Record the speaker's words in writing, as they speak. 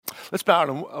Let's bow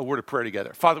in a word of prayer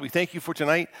together. Father, we thank you for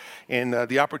tonight and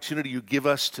the opportunity you give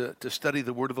us to study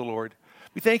the word of the Lord.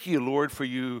 We thank you, Lord, for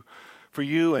you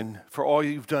and for all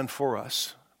you've done for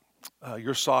us.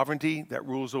 Your sovereignty that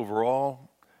rules over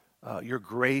all, your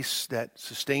grace that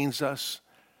sustains us,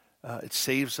 it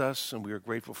saves us, and we are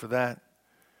grateful for that.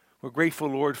 We're grateful,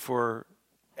 Lord, for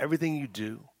everything you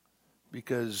do,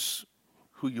 because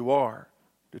who you are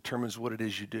determines what it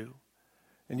is you do.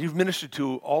 And you've ministered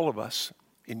to all of us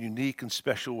in unique and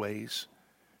special ways,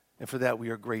 and for that we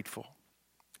are grateful.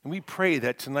 And we pray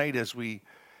that tonight, as we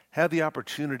have the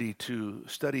opportunity to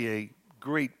study a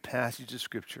great passage of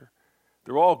Scripture,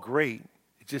 they're all great.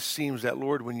 It just seems that,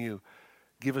 Lord, when you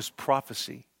give us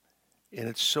prophecy, and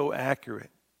it's so accurate,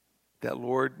 that,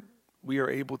 Lord, we are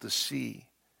able to see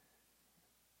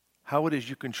how it is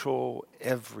you control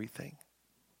everything.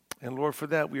 And, Lord, for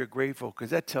that we are grateful,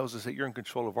 because that tells us that you're in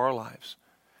control of our lives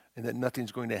and that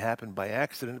nothing's going to happen by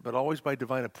accident, but always by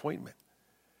divine appointment.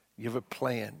 You have a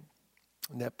plan,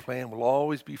 and that plan will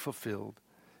always be fulfilled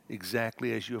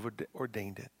exactly as you have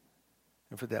ordained it.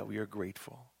 And for that we are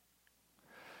grateful.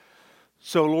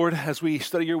 So, Lord, as we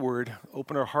study your word,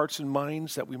 open our hearts and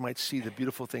minds that we might see the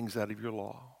beautiful things out of your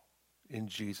law. In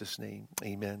Jesus' name,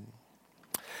 amen.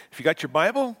 If you got your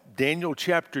Bible, Daniel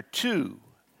chapter 2.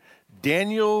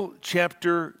 Daniel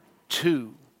chapter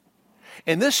 2.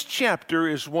 And this chapter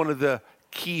is one of the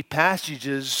key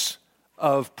passages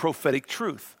of prophetic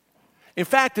truth. In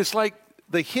fact, it's like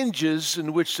the hinges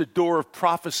in which the door of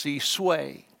prophecy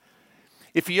sway.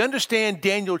 If you understand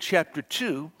Daniel chapter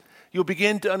 2, you'll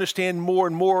begin to understand more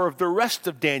and more of the rest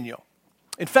of Daniel.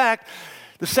 In fact,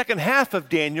 the second half of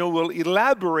Daniel will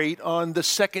elaborate on the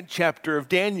second chapter of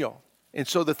Daniel. And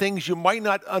so the things you might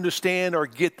not understand or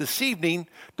get this evening,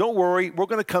 don't worry, we're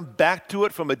going to come back to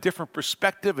it from a different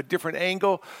perspective, a different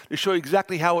angle, to show you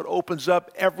exactly how it opens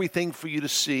up everything for you to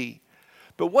see.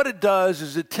 But what it does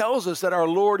is it tells us that our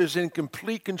Lord is in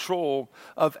complete control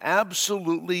of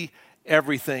absolutely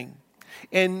everything.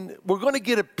 And we're going to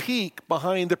get a peek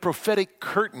behind the prophetic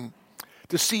curtain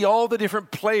to see all the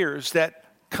different players that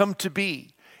come to be,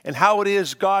 and how it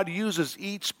is God uses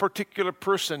each particular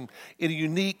person in a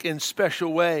unique and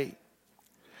special way.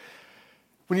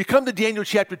 When you come to Daniel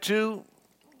chapter 2,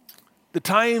 the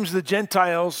times of the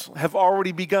Gentiles have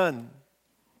already begun.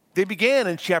 They began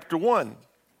in chapter 1,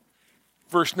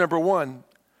 verse number 1,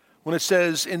 when it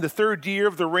says, "In the third year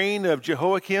of the reign of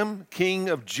Jehoiakim, king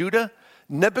of Judah,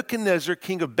 Nebuchadnezzar,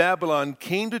 king of Babylon,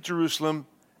 came to Jerusalem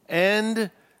and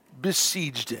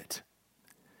besieged it."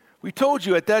 We told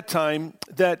you at that time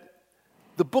that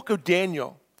the book of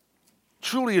Daniel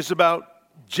truly is about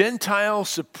Gentile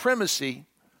supremacy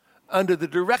under the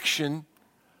direction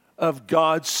of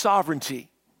God's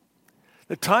sovereignty.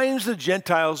 The times of the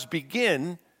Gentiles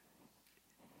begin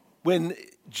when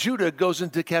Judah goes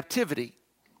into captivity,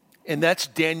 and that's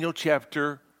Daniel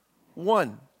chapter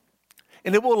 1.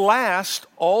 And it will last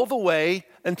all the way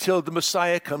until the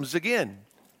Messiah comes again.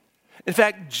 In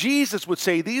fact, Jesus would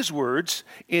say these words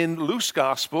in Luke's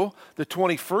Gospel, the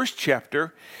 21st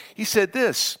chapter. He said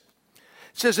this.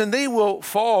 It says, "And they will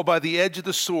fall by the edge of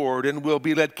the sword and will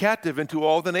be led captive into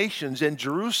all the nations, and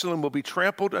Jerusalem will be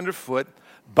trampled underfoot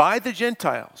by the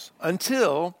Gentiles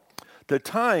until the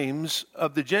times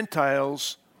of the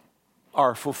Gentiles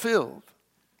are fulfilled."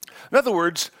 In other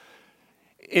words,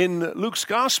 in Luke's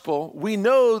Gospel, we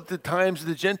know the times of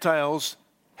the Gentiles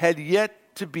had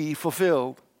yet to be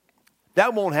fulfilled.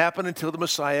 That won't happen until the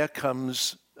Messiah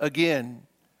comes again.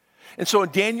 And so in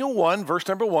Daniel 1, verse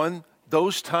number 1,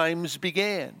 those times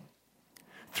began.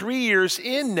 3 years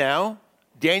in now,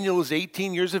 Daniel is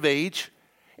 18 years of age,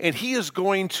 and he is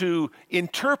going to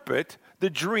interpret the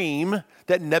dream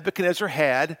that Nebuchadnezzar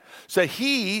had so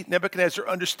that Nebuchadnezzar,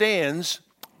 understands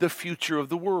the future of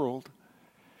the world.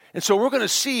 And so we're going to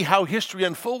see how history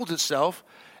unfolds itself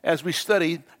as we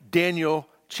study Daniel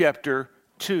chapter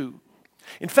 2.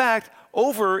 In fact,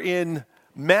 over in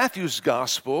Matthew's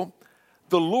Gospel,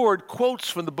 the Lord quotes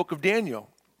from the book of Daniel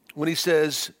when he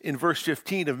says in verse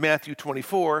 15 of Matthew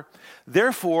 24,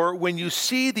 "Therefore, when you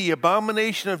see the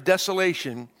abomination of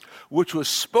desolation, which was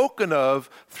spoken of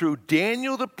through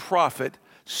Daniel the prophet,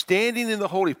 standing in the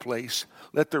holy place,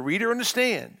 let the reader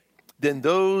understand. Then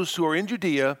those who are in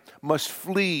Judea must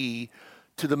flee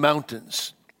to the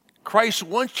mountains." Christ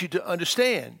wants you to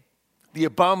understand the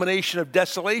abomination of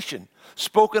desolation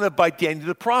spoken of by Daniel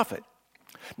the prophet.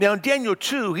 Now in Daniel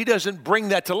 2, he doesn't bring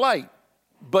that to light,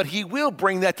 but he will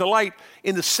bring that to light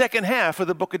in the second half of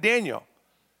the book of Daniel.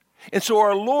 And so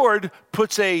our Lord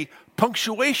puts a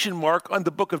punctuation mark on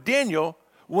the book of Daniel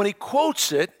when he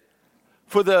quotes it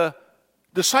for the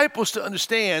disciples to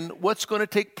understand what's going to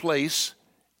take place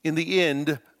in the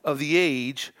end of the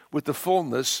age with the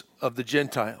fullness of the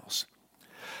Gentiles.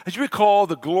 As you recall,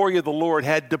 the glory of the Lord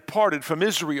had departed from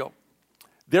Israel.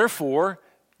 Therefore,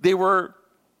 they were,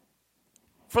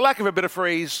 for lack of a better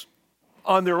phrase,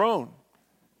 on their own.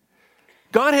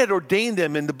 God had ordained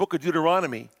them in the book of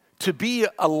Deuteronomy to be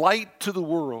a light to the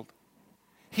world.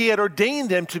 He had ordained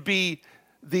them to be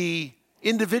the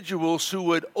individuals who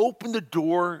would open the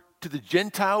door to the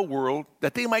Gentile world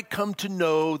that they might come to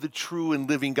know the true and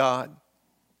living God.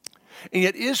 And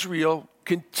yet Israel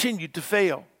continued to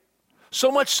fail. So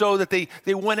much so that they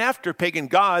went after pagan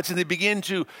gods and they began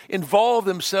to involve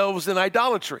themselves in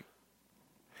idolatry.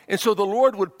 And so the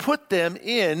Lord would put them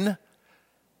in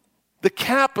the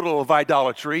capital of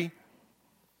idolatry,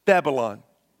 Babylon.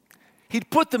 He'd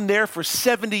put them there for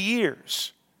 70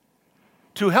 years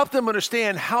to help them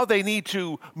understand how they need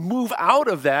to move out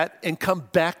of that and come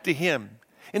back to Him.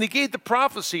 And He gave the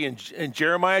prophecy in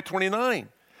Jeremiah 29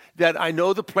 that I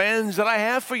know the plans that I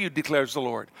have for you, declares the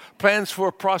Lord. Plans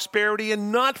for prosperity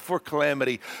and not for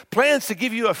calamity. Plans to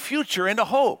give you a future and a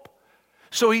hope.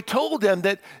 So He told them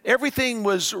that everything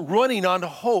was running on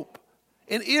hope.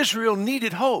 And Israel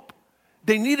needed hope.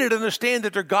 They needed to understand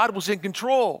that their God was in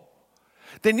control.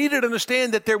 They needed to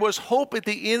understand that there was hope at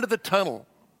the end of the tunnel.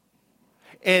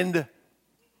 And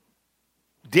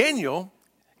Daniel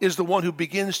is the one who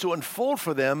begins to unfold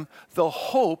for them the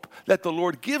hope that the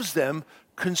Lord gives them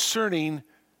concerning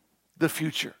the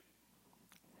future.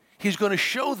 He's going to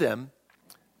show them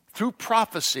through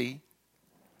prophecy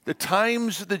the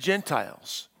times of the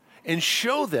Gentiles and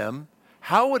show them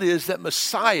how it is that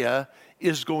Messiah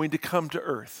is going to come to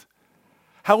earth.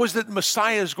 How is that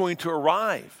Messiah is going to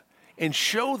arrive and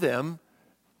show them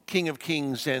King of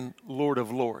Kings and Lord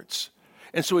of Lords.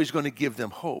 And so He's going to give them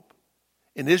hope.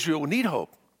 And Israel will need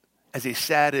hope as they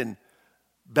sat in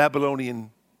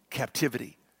Babylonian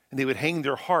captivity. And they would hang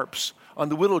their harps on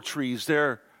the willow trees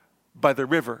there by the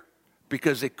river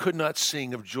because they could not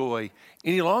sing of joy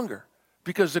any longer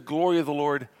because the glory of the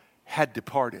Lord had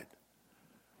departed.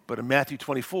 But in Matthew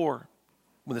 24,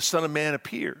 when the Son of Man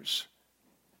appears,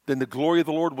 then the glory of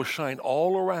the Lord will shine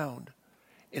all around,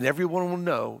 and everyone will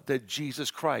know that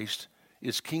Jesus Christ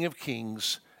is King of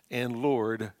Kings and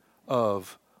Lord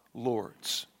of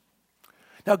Lords.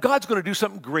 Now, God's going to do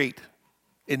something great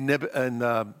in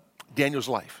Daniel's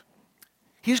life.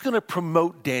 He's going to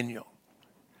promote Daniel.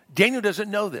 Daniel doesn't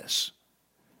know this.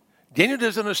 Daniel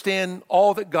doesn't understand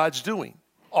all that God's doing.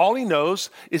 All he knows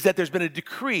is that there's been a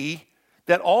decree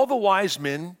that all the wise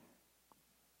men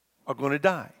are going to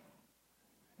die.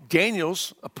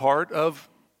 Daniel's a part of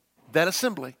that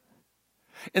assembly.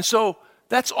 And so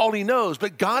that's all he knows.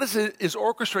 But God is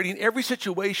orchestrating every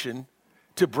situation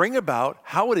to bring about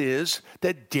how it is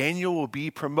that Daniel will be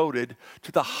promoted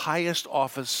to the highest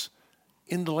office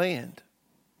in the land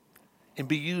and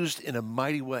be used in a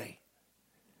mighty way.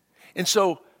 And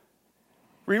so,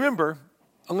 remember,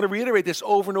 I'm going to reiterate this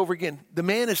over and over again. The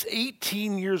man is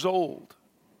 18 years old,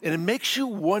 and it makes you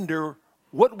wonder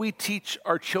what we teach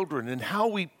our children and how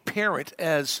we parent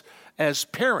as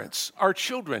parents, our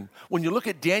children. When you look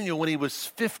at Daniel when he was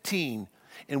 15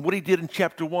 and what he did in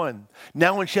chapter 1,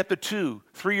 now in chapter 2,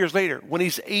 3 years later, when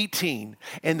he's 18,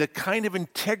 and the kind of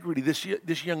integrity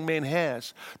this young man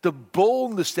has, the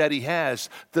boldness that he has,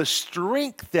 the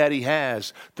strength that he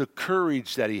has, the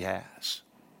courage that he has.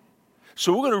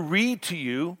 So we're going to read to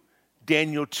you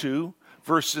Daniel 2,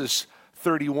 verses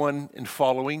 31 and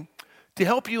following, to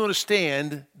help you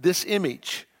understand this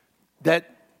image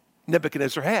that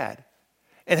Nebuchadnezzar had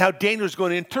and how Daniel is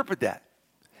going to interpret that.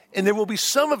 And there will be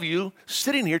some of you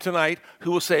sitting here tonight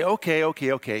who will say,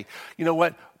 okay, you know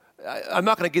what? I'm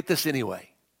not going to get this anyway.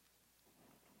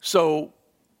 So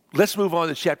let's move on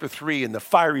to chapter 3 in the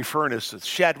fiery furnace of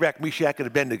Shadrach, Meshach, and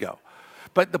Abednego.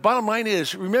 But the bottom line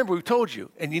is, remember, we told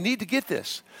you, and you need to get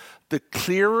this, the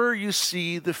clearer you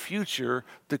see the future,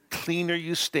 the cleaner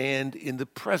you stand in the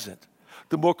present.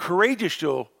 The more courageous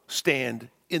you'll stand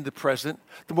in the present,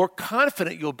 the more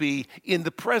confident you'll be in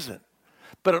the present.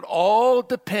 But it all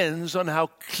depends on how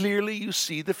clearly you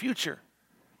see the future.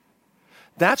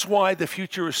 That's why the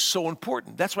future is so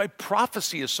important. That's why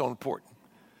prophecy is so important.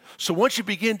 So once you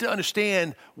begin to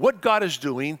understand what God is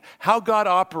doing, how God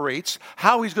operates,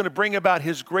 how He's going to bring about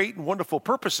His great and wonderful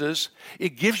purposes,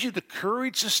 it gives you the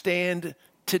courage to stand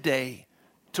today,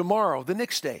 tomorrow, the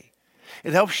next day.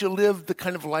 It helps you live the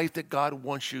kind of life that God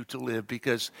wants you to live,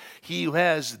 because he who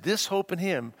has this hope in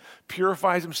Him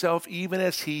purifies himself even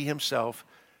as He Himself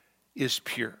is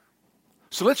pure.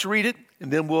 So let's read it,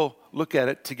 and then we'll look at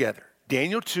it together.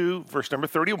 Daniel 2, verse number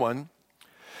 31.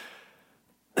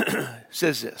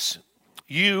 Says this: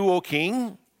 You, O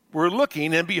king, were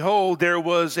looking, and behold, there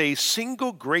was a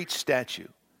single great statue.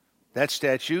 That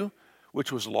statue,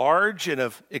 which was large and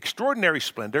of extraordinary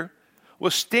splendor,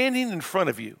 was standing in front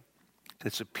of you, and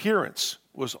its appearance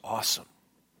was awesome.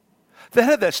 The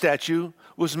head of that statue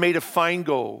was made of fine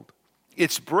gold,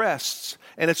 its breasts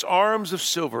and its arms of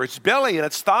silver, its belly and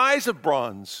its thighs of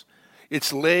bronze,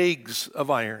 its legs of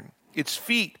iron, its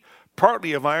feet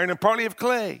partly of iron and partly of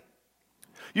clay.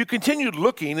 You continued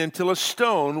looking until a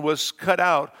stone was cut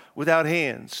out without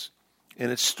hands,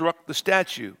 and it struck the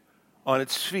statue on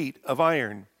its feet of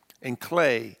iron and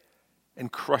clay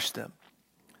and crushed them.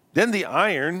 Then the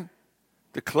iron,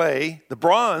 the clay, the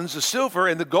bronze, the silver,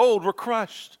 and the gold were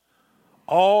crushed,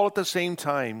 all at the same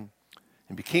time,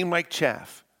 and became like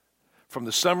chaff from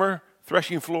the summer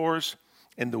threshing floors,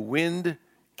 and the wind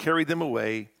carried them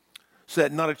away, so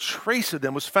that not a trace of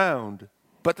them was found.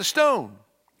 But the stone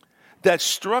that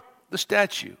struck the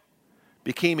statue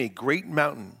became a great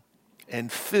mountain and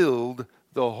filled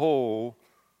the whole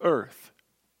earth.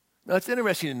 Now it's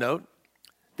interesting to note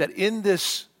that in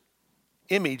this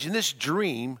image, in this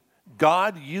dream,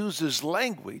 God uses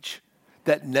language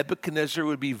that Nebuchadnezzar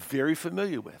would be very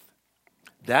familiar with.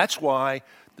 That's why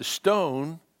the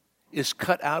stone is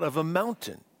cut out of a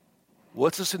mountain.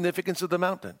 What's the significance of the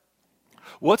mountain?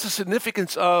 What's the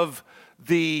significance of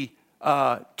the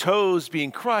toes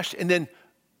being crushed and then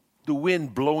the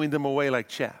wind blowing them away like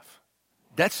chaff?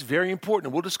 That's very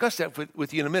important. We'll discuss that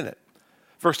with you in a minute.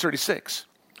 Verse 36.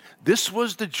 This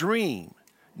was the dream.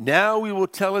 Now we will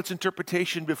tell its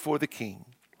interpretation before the king.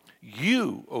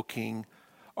 You, O king,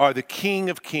 are the King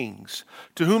of kings,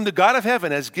 to whom the God of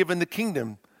heaven has given the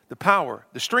kingdom, the power,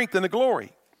 the strength, and the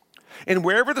glory. And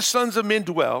wherever the sons of men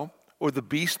dwell, or the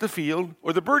beasts of the field,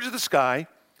 or the birds of the sky,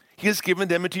 he has given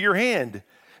them into your hand,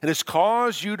 and has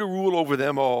caused you to rule over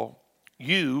them all.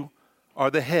 You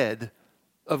are the head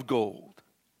of gold.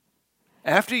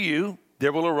 After you,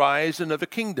 there will arise another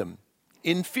kingdom,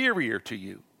 inferior to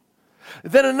you.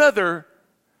 Then another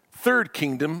third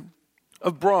kingdom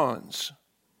of bronze,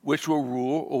 which will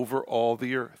rule over all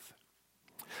the earth.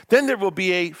 Then there will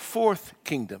be a fourth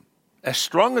kingdom, as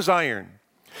strong as iron.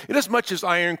 Inasmuch as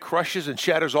iron crushes and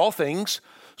shatters all things,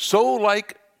 so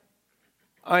like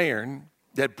iron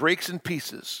that breaks in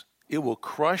pieces, it will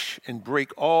crush and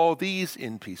break all these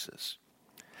in pieces.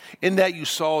 In that you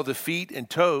saw the feet and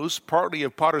toes, partly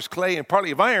of potter's clay and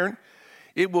partly of iron,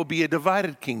 it will be a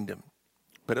divided kingdom,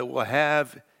 but it will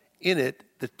have in it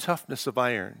the toughness of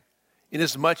iron,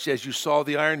 inasmuch as you saw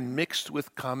the iron mixed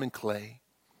with common clay.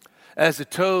 As the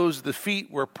toes of the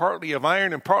feet were partly of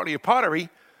iron and partly of pottery,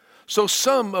 so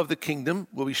some of the kingdom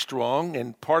will be strong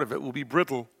and part of it will be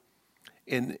brittle.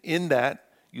 And in that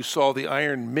you saw the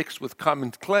iron mixed with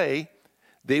common clay,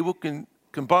 they will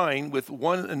combine with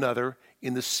one another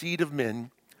in the seed of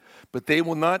men, but they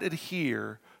will not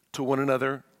adhere to one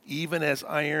another, even as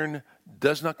iron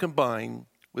does not combine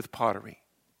with pottery.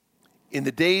 In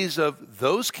the days of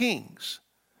those kings,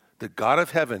 the God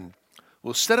of heaven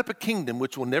will set up a kingdom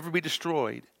which will never be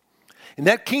destroyed. And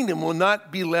that kingdom will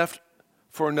not be left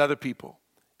for another people.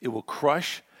 It will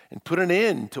crush and put an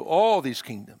end to all these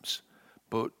kingdoms,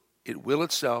 but it will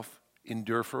itself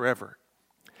endure forever.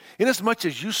 Inasmuch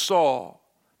as you saw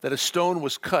that a stone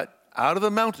was cut out of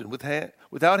the mountain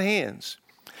without hands,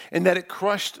 and that it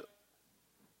crushed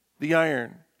the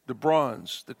iron, the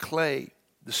bronze, the clay,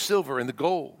 the silver, and the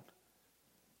gold,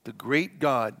 the great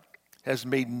God has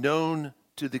made known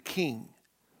to the king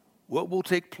what will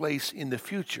take place in the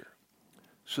future.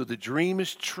 So the dream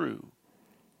is true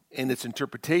and its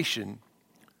interpretation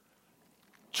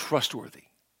trustworthy.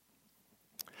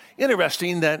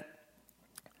 Interesting that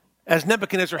as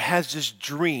Nebuchadnezzar has this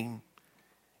dream,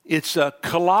 it's a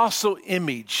colossal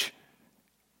image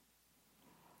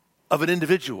of an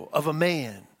individual, of a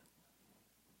man.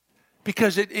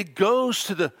 Because it goes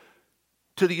to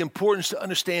the importance to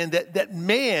understand that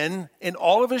man and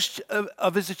all of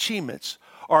his achievements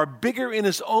are bigger in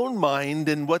his own mind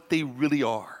than what they really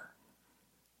are.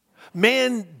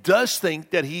 Man does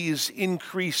think that he's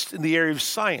increased in the area of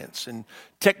science and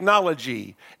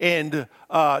technology and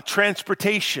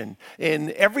transportation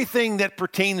and everything that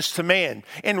pertains to man.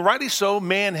 And rightly so,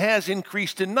 man has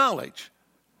increased in knowledge.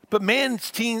 But man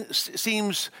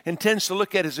seems and tends to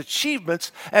look at his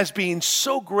achievements as being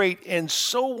so great and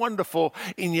so wonderful,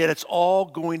 and yet it's all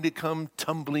going to come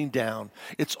tumbling down.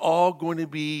 It's all going to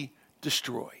be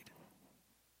destroyed.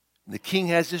 And the king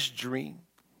has this dream.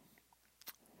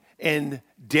 And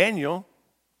Daniel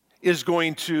is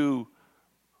going to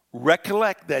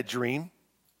recollect that dream,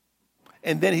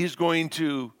 and then he's going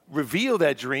to reveal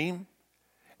that dream,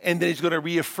 and then he's going to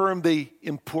reaffirm the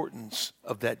importance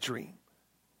of that dream.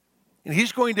 And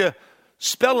he's going to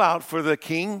spell out for the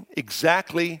king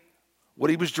exactly what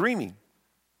he was dreaming.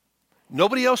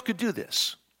 Nobody else could do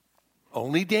this,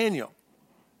 only Daniel,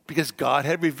 because God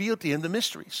had revealed to him the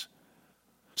mysteries.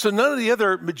 So none of the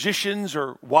other magicians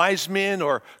or wise men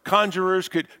or conjurers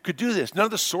could do this. None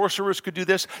of the sorcerers could do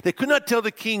this. They could not tell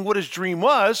the king what his dream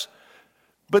was,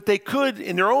 but they could,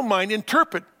 in their own mind,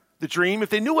 interpret the dream if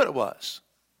they knew what it was.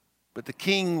 But the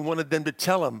king wanted them to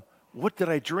tell him, what did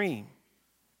I dream?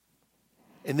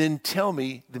 And then tell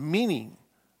me the meaning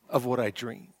of what I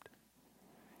dreamed.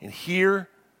 And here,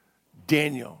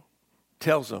 Daniel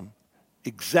tells him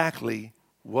exactly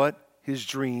what his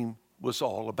dream was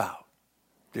all about.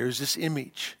 There's this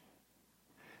image.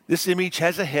 This image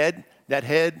has a head. That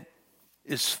head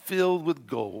is filled with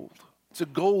gold. It's a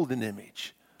golden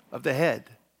image of the head.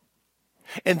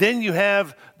 And then you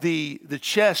have the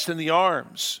chest and the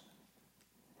arms.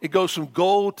 It goes from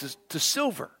gold to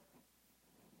silver.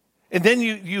 And then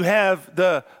you have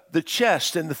the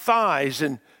chest and the thighs,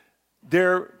 and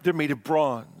they're made of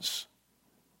bronze.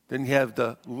 Then you have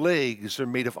the legs, they're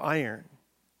made of iron.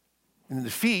 And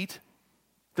the feet,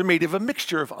 they're made of a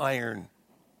mixture of iron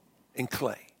and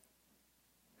clay.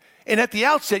 And at the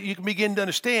outset, you can begin to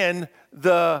understand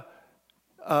the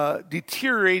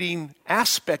deteriorating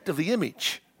aspect of the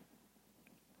image.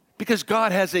 Because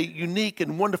God has a unique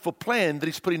and wonderful plan that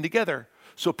he's putting together.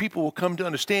 So people will come to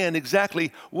understand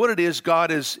exactly what it is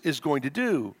God is going to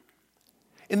do.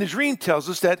 And the dream tells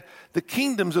us that the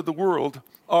kingdoms of the world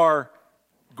are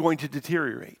going to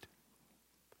deteriorate.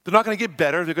 They're not going to get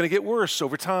better. They're going to get worse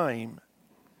over time.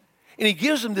 And he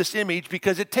gives them this image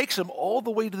because it takes them all the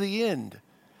way to the end.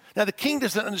 Now, the king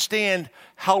doesn't understand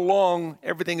how long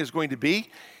everything is going to be.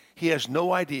 He has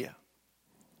no idea.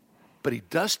 But he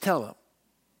does tell him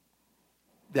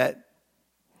that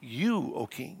you, O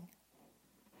king,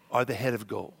 are the head of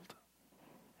gold.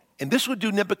 And this would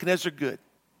do Nebuchadnezzar good.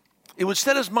 It would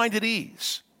set his mind at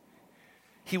ease.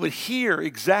 He would hear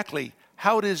exactly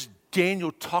how it is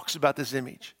Daniel talks about this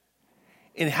image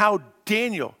and how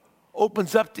Daniel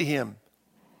opens up to him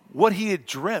what he had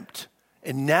dreamt.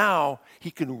 And now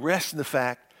he can rest in the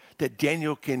fact that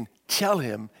Daniel can tell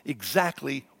him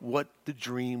exactly what the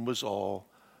dream was all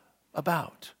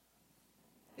about.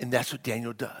 And that's what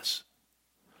Daniel does.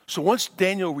 So once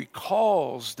Daniel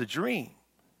recalls the dream,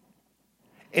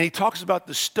 and he talks about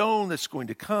the stone that's going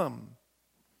to come,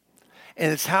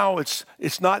 and it's how it's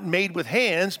not made with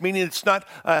hands, meaning it's not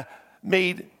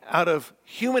made out of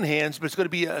human hands, but it's going to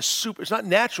be it's not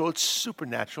natural, it's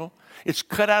supernatural. It's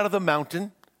cut out of the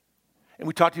mountain. And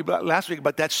we talked to you about last week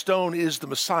about that stone is the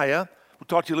Messiah. We'll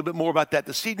talk to you a little bit more about that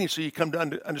this evening so you come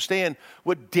to understand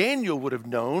what Daniel would have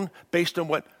known based on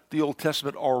what the Old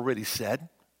Testament already said.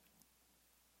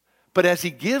 But as he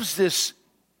gives this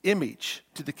image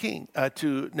to the king,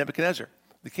 to Nebuchadnezzar,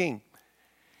 the king,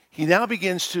 he now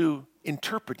begins to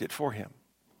interpret it for him.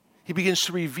 He begins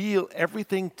to reveal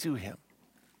everything to him.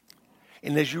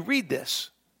 And as you read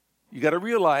this, you got to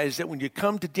realize that when you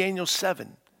come to Daniel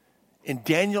 7 and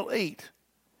Daniel 8,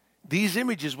 these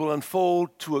images will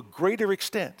unfold to a greater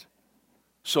extent.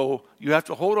 So you have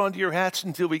to hold on to your hats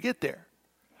until we get there.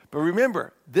 But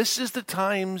remember, this is the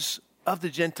times of the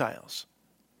Gentiles.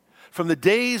 From the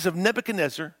days of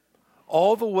Nebuchadnezzar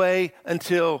all the way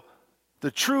until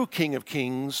the true King of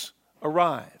Kings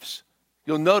arrives.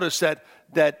 You'll notice that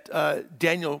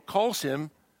Daniel calls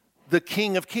him the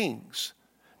King of Kings.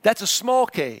 That's a small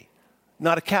k,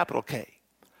 not a capital K.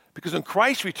 Because when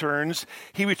Christ returns,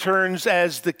 he returns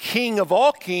as the King of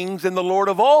all kings and the Lord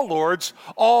of all lords,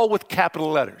 all with capital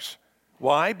letters.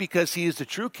 Why? Because he is the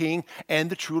true King and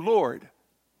the true Lord.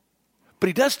 But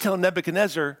he does tell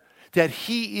Nebuchadnezzar that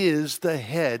he is the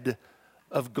head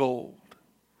of gold.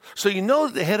 So you know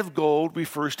that the head of gold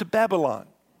refers to Babylon.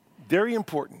 Very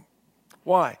important.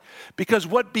 Why? Because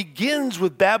what begins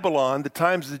with Babylon, the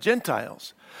times of the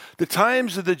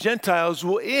Gentiles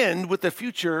will end with the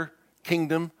future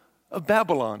kingdom of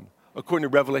Babylon, according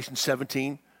to Revelation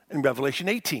 17 and Revelation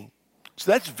 18.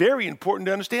 So that's very important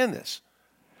to understand this.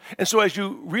 And so as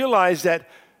you realize that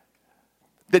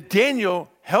Daniel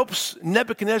helps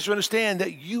Nebuchadnezzar understand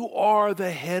that you are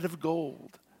the head of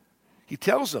gold, he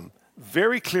tells him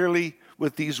very clearly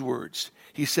with these words.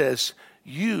 He says,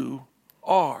 you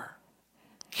are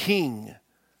King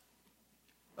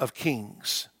of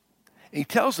kings. And he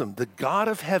tells them, the God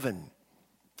of heaven,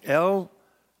 El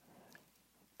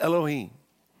Elyon,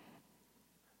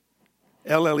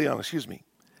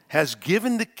 has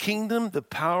given the kingdom, the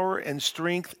power and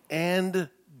strength and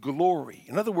glory.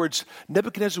 In other words,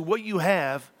 Nebuchadnezzar, what you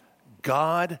have,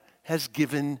 God has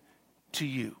given to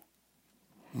you.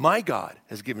 My God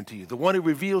has given to you, the one who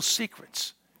reveals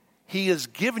secrets. he has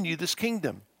given you this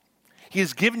kingdom. He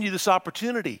has given you this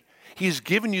opportunity. He has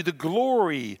given you the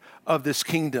glory of this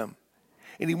kingdom.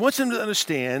 And he wants them to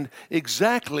understand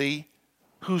exactly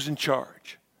who's in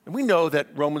charge. And we know that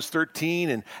Romans 13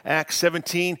 and Acts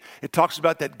 17, it talks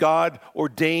about that God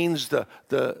ordains the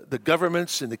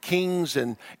governments and the kings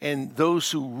and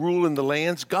those who rule in the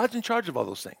lands. God's in charge of all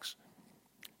those things.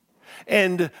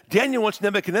 And Daniel wants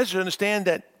Nebuchadnezzar to understand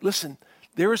that, listen,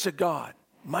 there is a God,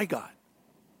 my God,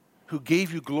 who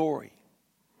gave you glory,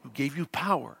 who gave you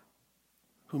power,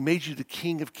 who made you the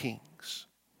King of Kings.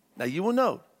 Now you will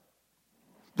know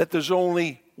that there's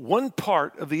only one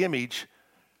part of the image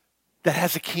that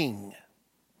has a king.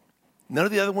 None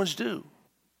of the other ones do.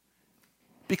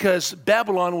 Because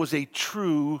Babylon was a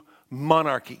true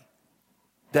monarchy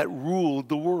that ruled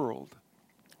the world.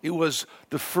 It was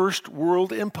the first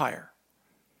world empire.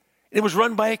 It was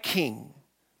run by a king,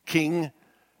 King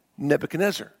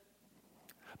Nebuchadnezzar.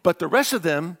 But the rest of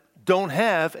them don't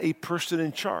have a person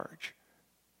in charge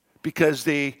because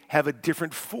they have a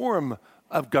different form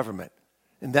of government.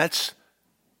 And that's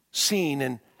seen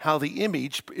in how the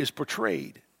image is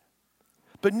portrayed.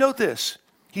 But note this,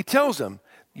 he tells them,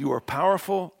 you are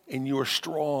powerful and you are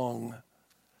strong.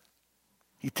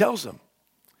 He tells them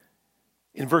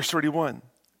in verse 31,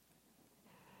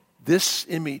 this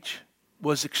image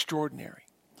was extraordinary.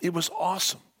 It was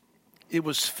awesome. It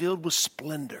was filled with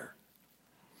splendor.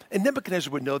 And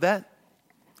Nebuchadnezzar would know that.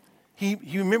 He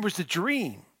remembers the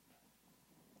dream.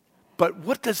 But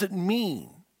what does it mean?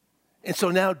 And so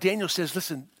now Daniel says,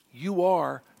 listen, you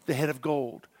are the head of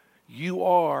gold. You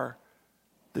are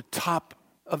the top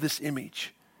of this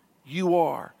image. You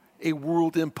are a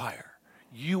world empire.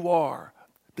 You are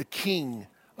the king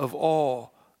of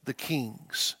all the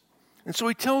kings. And so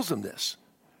he tells them this.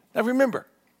 Now remember,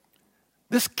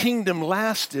 this kingdom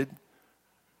lasted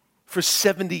for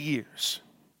 70 years.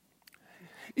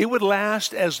 It would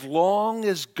last as long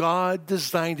as God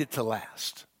designed it to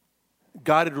last.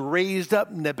 God had raised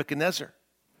up Nebuchadnezzar.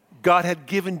 God had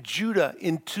given Judah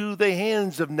into the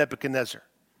hands of Nebuchadnezzar.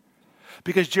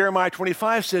 Because Jeremiah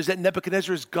 25 says that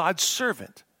Nebuchadnezzar is God's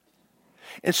servant.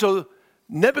 And so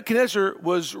Nebuchadnezzar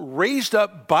was raised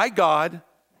up by God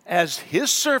as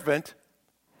his servant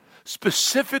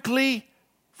specifically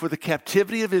for the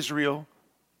captivity of Israel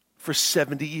for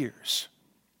 70 years.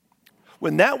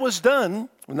 When that was done,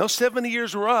 when those 70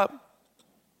 years were up,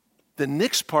 the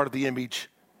next part of the image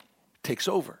takes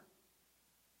over.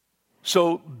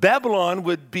 So Babylon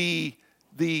would be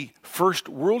the first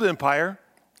world empire.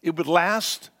 It would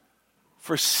last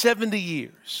for 70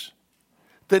 years.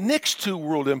 The next two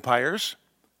world empires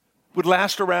would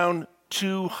last around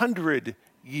 200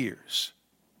 years.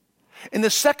 And the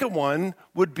second one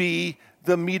would be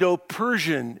the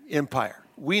Medo-Persian Empire.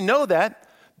 We know that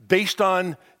based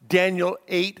on Daniel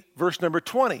 8, verse number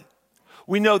 20.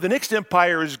 We know the next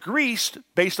empire is Greece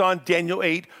based on Daniel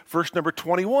 8, verse number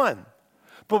 21.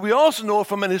 But we also know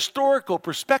from an historical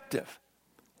perspective,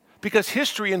 because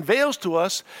history unveils to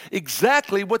us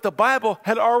exactly what the Bible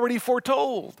had already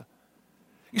foretold.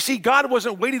 You see, God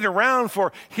wasn't waiting around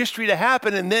for history to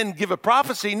happen and then give a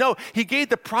prophecy. No, he gave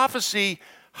the prophecy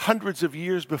hundreds of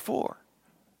years before.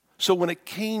 So when it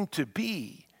came to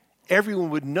be, everyone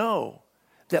would know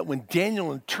that when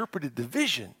Daniel interpreted the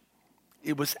vision,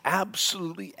 it was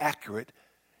absolutely accurate,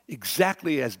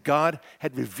 exactly as God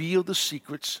had revealed the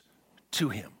secrets to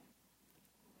him.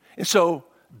 And so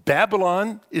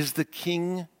Babylon is the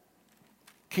kingdom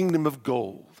of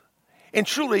gold. And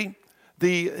truly,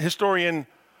 the historian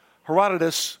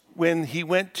Herodotus, when he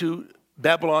went to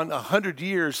Babylon 100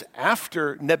 years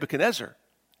after Nebuchadnezzar,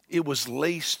 it was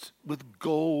laced with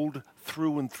gold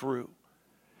through and through.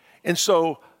 And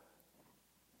so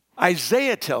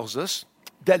Isaiah tells us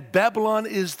that Babylon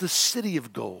is the city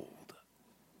of gold.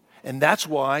 And that's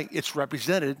why it's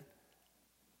represented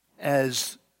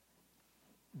as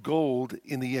gold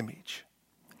in the image.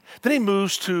 Then he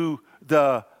moves to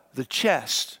the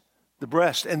chest, the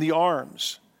breast, and the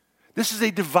arms. This is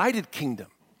a divided kingdom.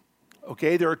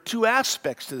 Okay, there are two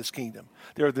aspects to this kingdom.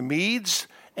 There are the Medes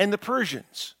and the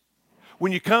Persians.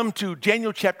 When you come to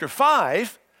Daniel chapter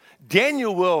 5,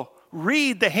 Daniel will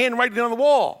read the handwriting on the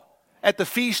wall at the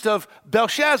feast of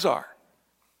Belshazzar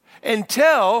and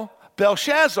tell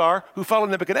Belshazzar, who followed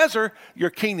Nebuchadnezzar, your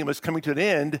kingdom is coming to an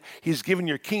end. He's given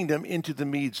your kingdom into the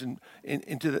Medes and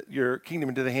your kingdom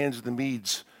into the hands of the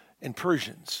Medes and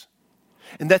Persians.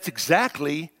 And that's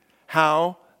exactly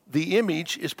how the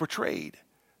image is portrayed.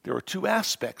 There are two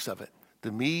aspects of it,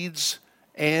 the Medes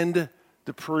and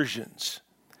the Persians.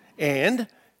 And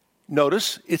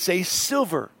notice it's a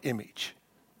silver image.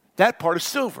 That part is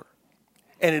silver.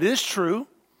 And it is true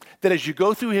that as you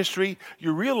go through history,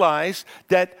 you realize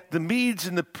that the Medes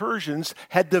and the Persians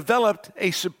had developed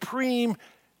a supreme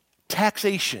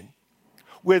taxation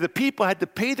where the people had to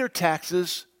pay their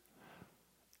taxes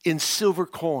in silver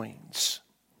coins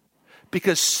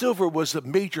because silver was a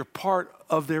major part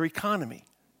of their economy.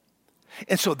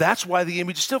 And so that's why the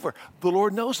image is silver. The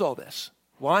Lord knows all this.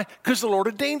 Why? Because the Lord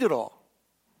ordained it all.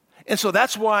 And so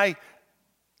that's why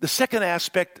the second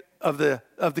aspect of the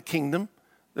kingdom,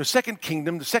 the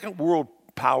second world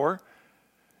power,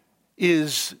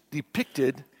 is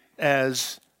depicted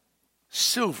as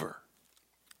silver.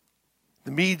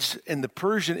 The Medes and the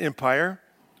Persian Empire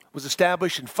was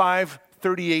established in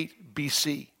 538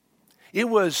 BC. It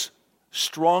was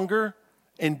stronger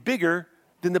and bigger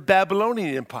than the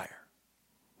Babylonian Empire.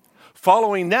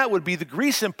 Following that would be the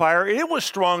Greece Empire. It was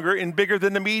stronger and bigger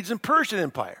than the Medes and Persian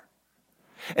Empire.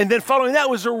 And then following that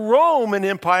was the Roman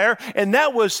Empire, and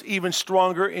that was even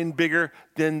stronger and bigger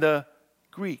than the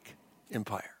Greek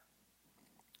Empire.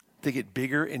 They get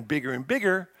bigger and bigger and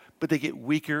bigger, but they get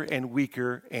weaker and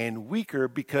weaker and weaker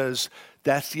because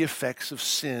that's the effects of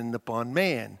sin upon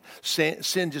man. Sin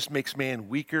just makes man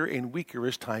weaker and weaker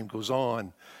as time goes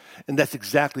on. And that's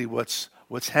exactly what's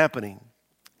happening.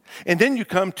 And then you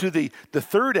come to the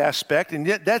third aspect, and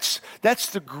yet that's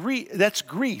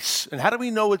Greece. And how do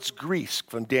we know it's Greece?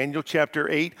 From Daniel chapter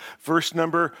 8, verse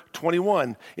number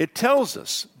 21. It tells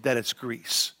us that it's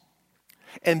Greece.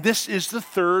 And this is the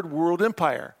third world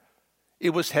empire. It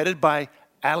was headed by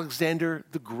Alexander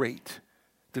the Great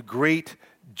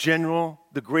general,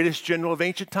 the greatest general of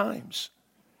ancient times.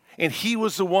 And he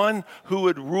was the one who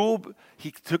would rule. He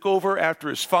took over after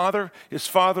his father. His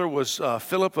father was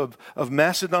Philip of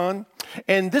Macedon.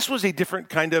 And this was a different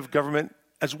kind of government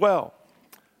as well.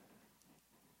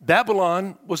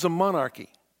 Babylon was a monarchy.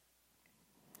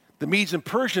 The Medes and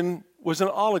Persian was an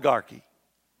oligarchy.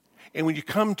 And when you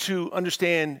come to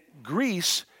understand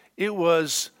Greece, it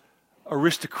was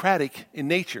aristocratic in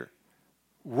nature.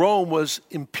 Rome was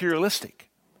imperialistic.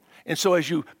 And so as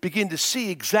you begin to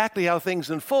see exactly how things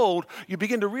unfold, you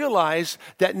begin to realize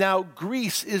that now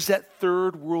Greece is that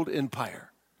third world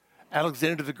empire.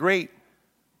 Alexander the Great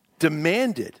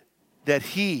demanded that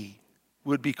he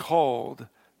would be called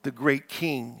the great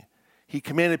king. He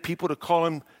commanded people to call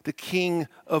him the king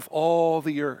of all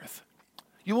the earth.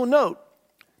 You will note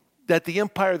that the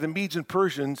empire of the Medes and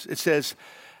Persians, it says,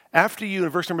 after you, in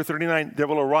verse number 39, there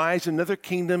will arise another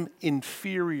kingdom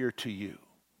inferior to you.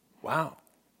 Wow.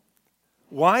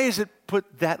 Why is it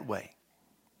put that way?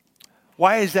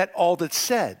 Why is that all that's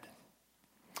said?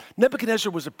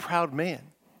 Nebuchadnezzar was a proud man.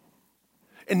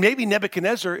 And maybe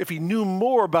Nebuchadnezzar, if he knew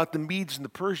more about the Medes and the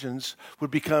Persians,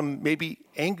 would become maybe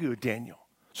angry with Daniel.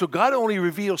 So God only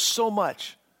reveals so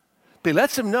much. But he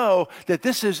lets him know that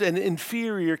this is an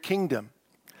inferior kingdom.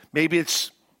 Maybe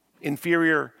it's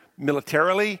inferior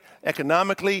militarily,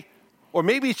 economically, or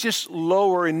maybe it's just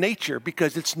lower in nature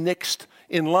because it's next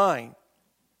in line.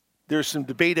 There's some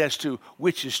debate as to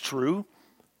which is true,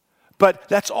 but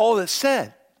that's all that's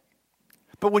said.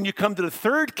 But when you come to the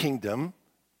third kingdom,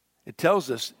 it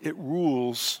tells us it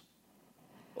rules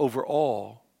over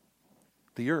all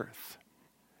the earth.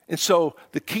 And so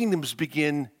the kingdoms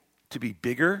begin to be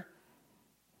bigger,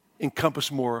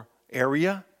 encompass more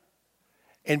area,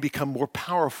 and become more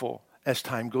powerful as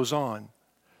time goes on.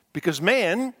 Because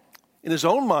man, in his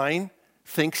own mind,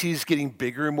 thinks he's getting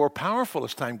bigger and more powerful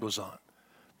as time goes on.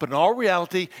 But in all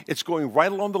reality, it's going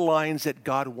right along the lines that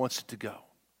God wants it to go.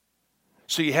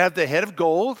 So you have the head of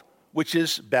gold, which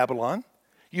is Babylon.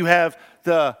 You have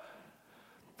the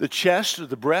chest or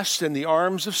the breasts and the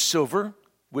arms of silver,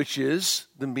 which is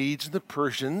the Medes and the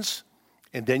Persians.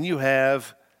 And then you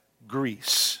have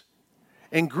Greece.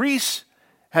 And Greece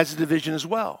has a division as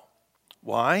well.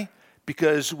 Why?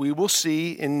 Because we will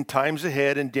see in times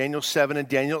ahead in Daniel 7 and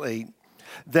Daniel 8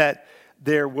 that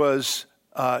there was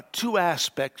two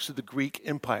aspects of the Greek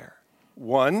Empire.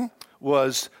 One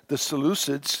was the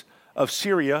Seleucids of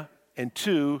Syria, and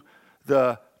two,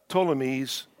 the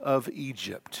Ptolemies of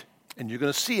Egypt. And you're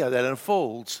going to see how that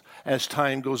unfolds as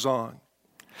time goes on.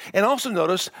 And also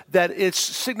notice that it's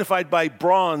signified by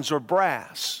bronze or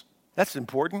brass. That's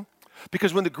important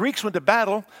because when the Greeks went to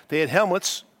battle, they had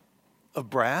helmets of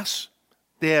brass.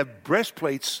 They had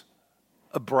breastplates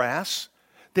of brass.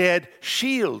 They had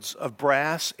shields of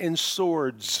brass and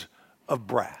swords of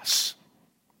brass.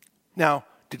 Now,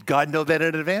 did God know that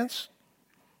in advance?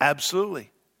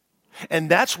 Absolutely. And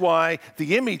that's why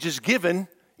the image is given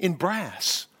in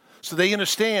brass. So they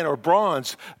understand, or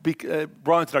bronze in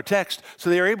our text, so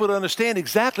they are able to understand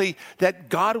exactly that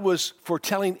God was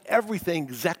foretelling everything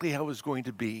exactly how it was going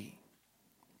to be.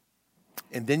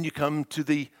 And then you come to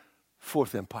the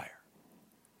fourth empire.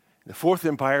 The fourth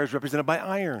empire is represented by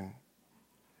iron.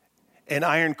 And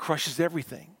iron crushes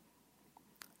everything.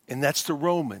 And that's the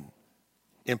Roman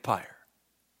Empire.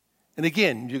 And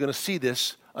again, you're going to see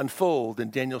this unfold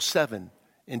in Daniel 7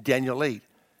 and Daniel 8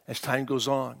 as time goes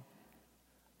on.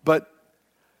 But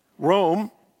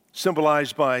Rome,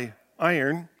 symbolized by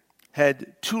iron,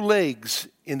 had two legs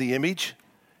in the image.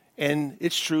 And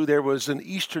it's true, there was an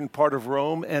eastern part of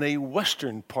Rome and a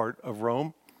western part of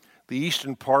Rome. The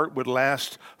eastern part would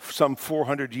last some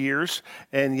 400 years,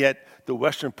 and yet the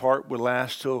western part would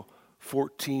last till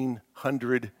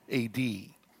 1400 AD.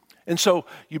 And so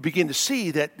you begin to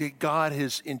see that God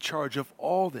is in charge of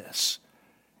all this.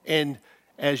 And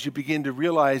as you begin to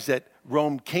realize that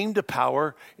Rome came to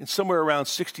power in somewhere around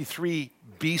 63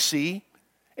 BC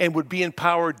and would be in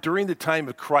power during the time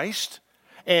of Christ,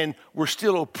 and were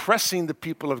still oppressing the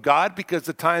people of God because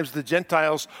the times the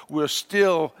Gentiles were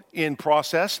still in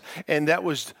process, and that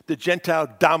was the Gentile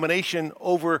domination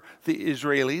over the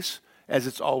Israelis, as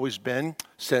it's always been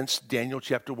since Daniel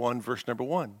chapter 1, verse number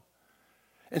 1.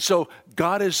 And so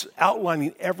God is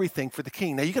outlining everything for the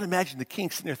king. Now you can imagine the king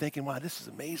sitting there thinking, wow, this is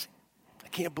amazing. I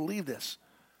can't believe this.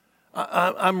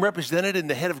 I'm represented in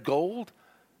the head of gold.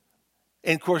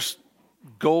 And of course,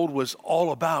 gold was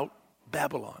all about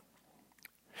Babylon.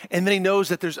 And then he knows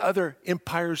that there's other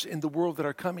empires in the world that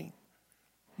are coming.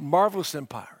 Marvelous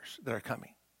empires that are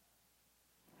coming.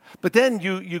 But then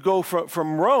you go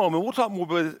from Rome, and we'll talk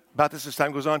more about this as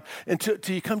time goes on, until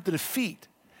you come to the feet.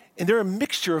 And they're a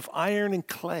mixture of iron and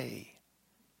clay,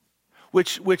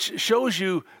 which shows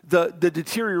you the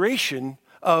deterioration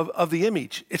of the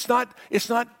image. It's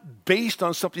not based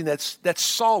on something that's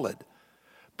solid,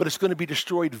 but it's going to be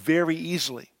destroyed very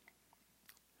easily.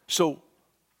 So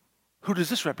who does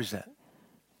this represent?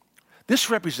 This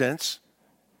represents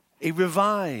a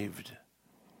revived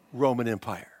Roman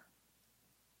Empire.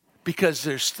 Because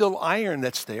there's still iron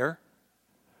that's there,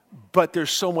 but there's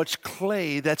so much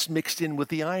clay that's mixed in with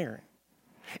the iron.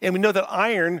 And we know that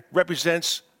iron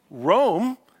represents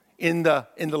Rome in the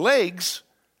legs.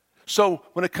 So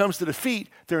when it comes to the feet,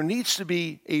 there needs to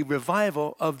be a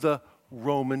revival of the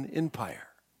Roman Empire.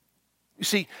 You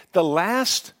see, the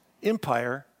last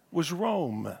empire was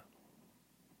Rome.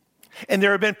 And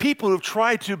there have been people who have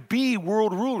tried to be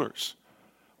world rulers,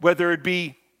 whether it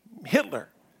be Hitler.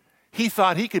 He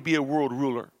thought he could be a world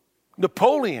ruler.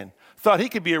 Napoleon thought he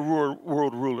could be a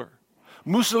world ruler.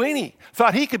 Mussolini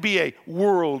thought he could be a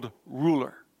world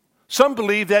ruler. Some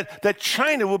believe that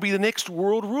China will be the next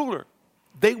world ruler.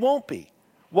 They won't be.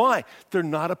 Why? They're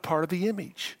not a part of the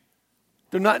image.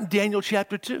 They're not in Daniel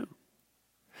chapter 2.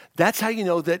 That's how you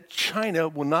know that China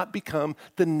will not become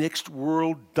the next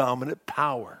world dominant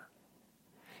power.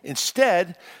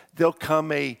 Instead, there'll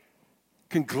come a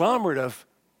conglomerate of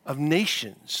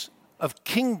nations, of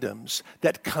kingdoms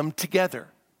that come together,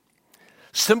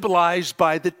 symbolized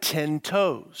by the 10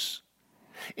 toes.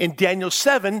 In Daniel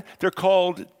 7, they're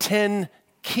called 10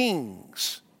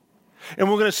 kings. And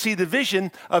we're going to see the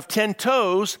vision of 10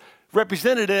 toes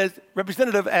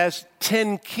representative as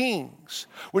 10 kings.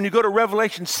 When you go to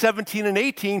Revelation 17 and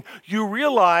 18, you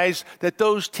realize that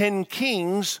those 10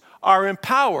 kings are in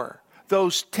power.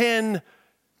 Those 10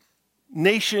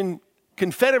 nation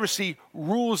confederacy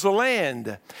rules the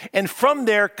land. And from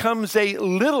there comes a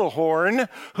little horn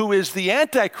who is the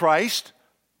Antichrist,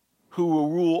 who will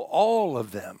rule all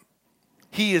of them.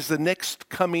 He is the next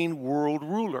coming world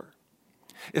ruler.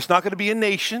 It's not going to be a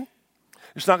nation.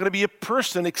 It's not going to be a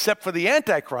person except for the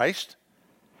Antichrist.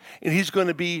 And he's going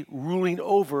to be ruling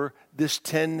over this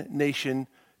 10 nation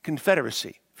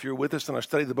confederacy. If you're with us in our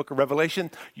study of the book of Revelation,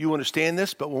 you understand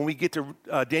this. But when we get to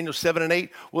Daniel 7 and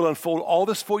 8, we'll unfold all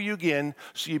this for you again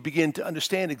so you begin to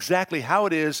understand exactly how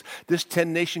it is this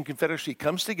 10-nation confederacy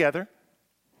comes together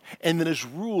and then is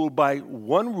ruled by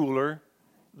one ruler,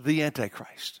 the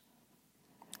Antichrist.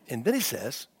 And then he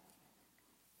says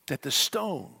that this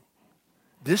stone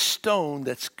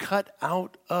that's cut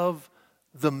out of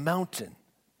the mountain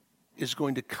is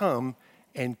going to come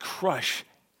and crush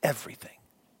everything.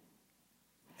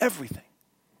 Everything.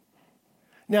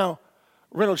 Now,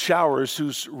 Reynold Showers,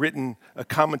 who's written a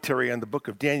commentary on the book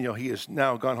of Daniel, he has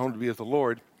now gone home to be with the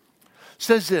Lord,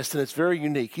 says this, and it's very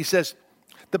unique. He says,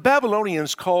 the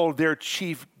Babylonians called their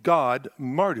chief god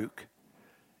Marduk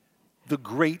the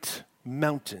Great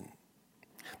Mountain.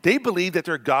 They believed that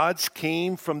their gods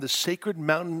came from the sacred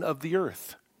mountain of the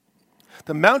earth,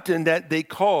 the mountain that they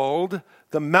called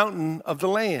the mountain of the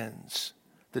lands.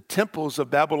 The temples of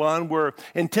Babylon were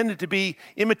intended to be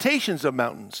imitations of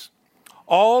mountains.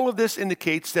 All of this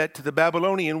indicates that to the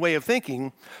Babylonian way of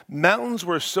thinking, mountains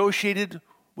were associated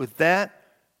with that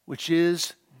which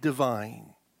is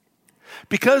divine.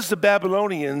 Because this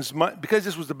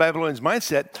was the Babylonians'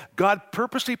 mindset, God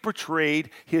purposely portrayed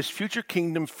his future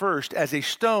kingdom first as a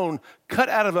stone cut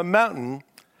out of a mountain,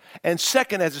 and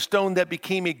second as a stone that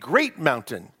became a great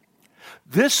mountain.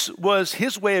 This was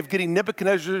his way of getting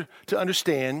Nebuchadnezzar to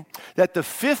understand that the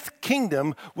fifth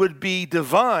kingdom would be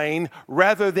divine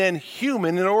rather than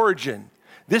human in origin.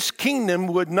 This kingdom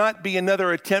would not be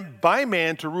another attempt by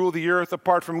man to rule the earth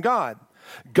apart from God.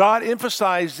 God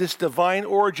emphasized this divine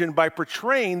origin by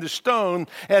portraying the stone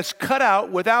as cut out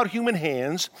without human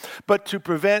hands, but to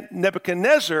prevent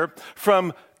Nebuchadnezzar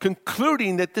from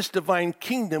concluding that this divine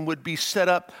kingdom would be set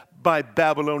up by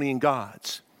Babylonian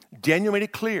gods. Daniel made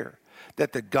it clear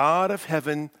that the God of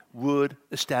heaven would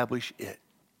establish it.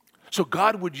 So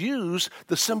God would use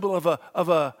the symbol of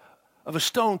a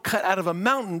stone cut out of a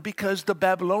mountain because the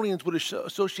Babylonians would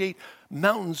associate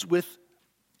mountains with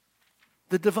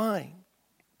the divine.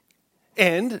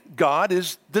 And God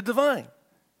is the divine.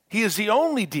 He is the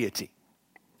only deity.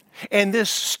 And this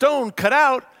stone cut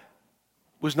out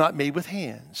was not made with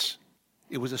hands.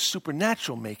 It was a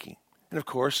supernatural making. And of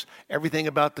course, everything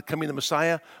about the coming of the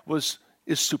Messiah is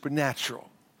supernatural.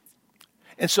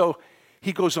 And so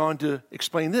he goes on to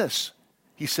explain this.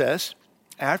 He says,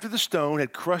 after the stone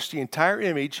had crushed the entire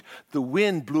image, the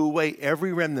wind blew away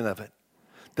every remnant of it.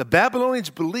 The Babylonians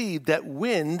believed that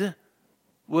wind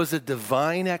was a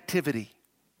divine activity.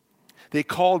 They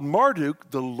called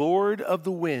Marduk the Lord of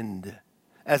the Wind.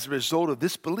 As a result of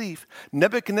this belief,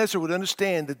 Nebuchadnezzar would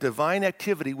understand that divine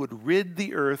activity would rid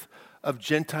the earth of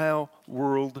Gentile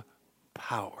world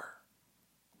power.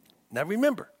 Now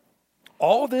remember,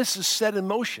 all this is set in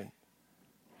motion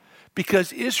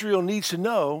because Israel needs to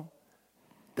know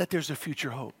that there's a future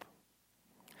hope.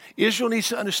 Israel needs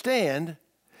to understand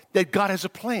that God has a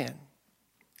plan.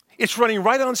 It's running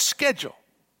right on schedule.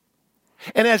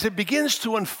 And as it begins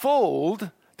to unfold,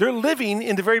 they're living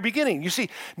in the very beginning. You see,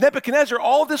 Nebuchadnezzar,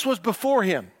 all this was before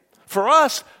him. For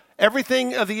us,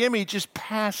 everything of the image is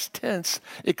past tense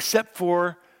except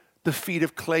for the feet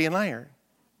of clay and iron.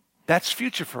 That's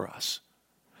future for us.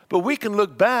 But we can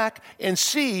look back and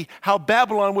see how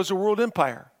Babylon was a world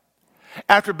empire.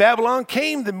 After Babylon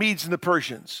came the Medes and the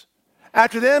Persians.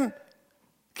 After them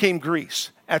came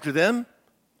Greece. After them,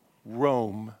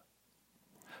 Rome.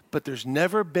 But there's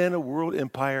never been a world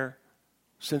empire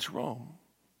since Rome.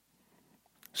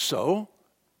 So,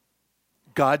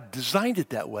 God designed it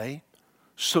that way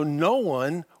so no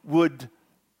one would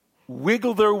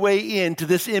wiggle their way into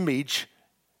this image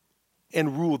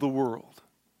and rule the world.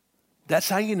 That's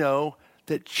how you know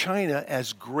that China,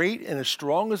 as great and as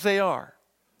strong as they are,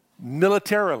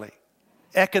 militarily,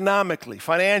 economically,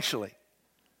 financially,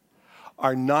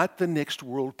 are not the next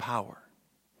world power.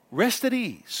 Rest at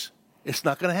ease. It's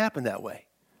not going to happen that way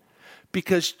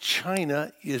because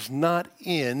China is not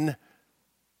in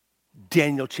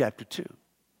Daniel chapter 2.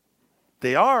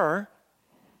 They are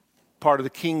part of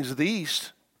the kings of the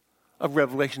east of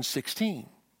Revelation 16.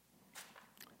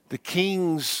 The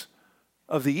kings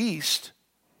of the east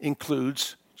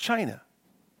includes China,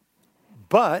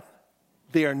 but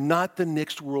they are not the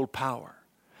next world power.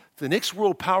 The next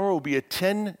world power will be a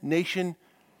 10-nation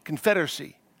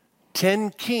confederacy,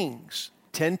 10 kings,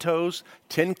 10 toes,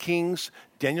 10 kings,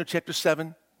 Daniel chapter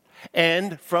 7.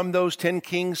 And from those 10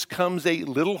 kings comes a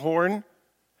little horn.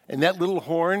 And that little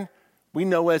horn we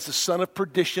know as the son of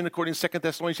perdition, according to 2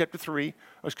 Thessalonians chapter 3,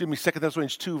 or 2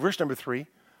 Thessalonians 2, verse number 3,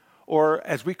 or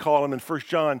as we call him in 1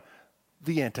 John,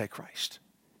 the Antichrist.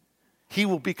 He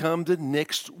will become the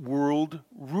next world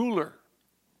ruler.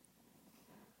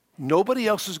 Nobody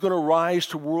else is going to rise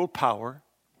to world power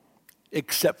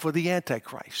except for the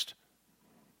Antichrist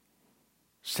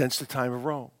since the time of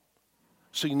Rome.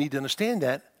 So you need to understand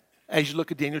that as you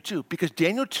look at Daniel 2, because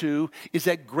Daniel 2 is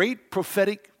that great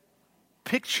prophetic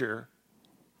picture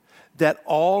that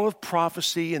all of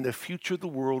prophecy and the future of the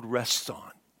world rests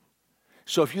on.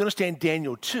 So if you understand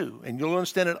Daniel 2, and you'll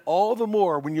understand it all the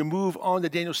more when you move on to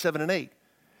Daniel 7 and 8,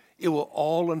 it will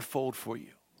all unfold for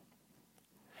you.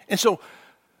 And so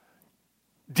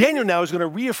Daniel now is going to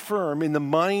reaffirm in the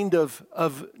mind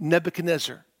of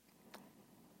Nebuchadnezzar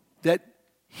that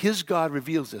his God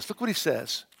reveals this. Look what he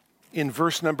says in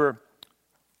verse number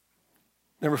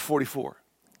 44.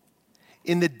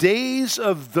 In the days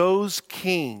of those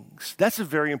kings. That's a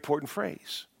very important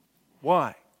phrase.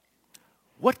 Why?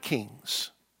 What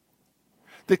kings?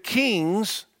 The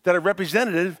kings that are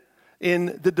represented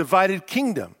in the divided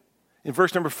kingdom. In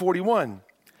verse number 41.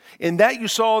 In that you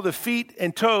saw the feet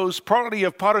and toes, partly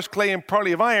of potter's clay and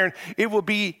partly of iron. It will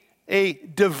be a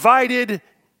divided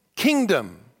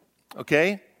kingdom.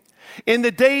 Okay? In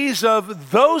the days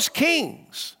of those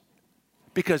kings,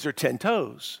 because they're 10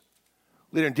 toes.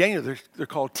 Later in Daniel, they're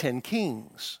called 10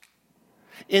 kings.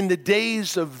 In the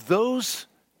days of those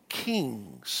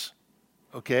kings,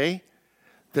 okay,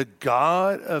 the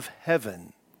God of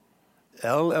heaven,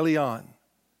 El Elyon,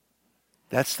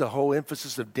 that's the whole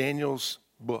emphasis of Daniel's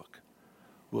book,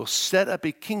 will set up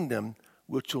a kingdom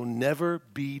which will never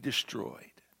be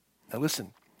destroyed. Now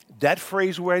listen, that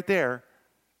phrase right there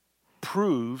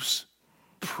proves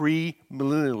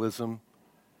premillennialism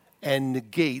and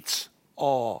negates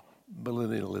all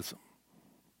millennialism.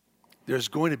 There's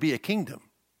going to be a kingdom.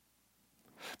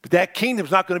 But that kingdom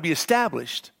is not going to be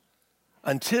established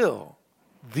until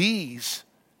these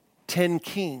 10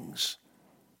 kings,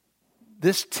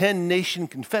 this 10-nation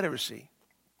confederacy,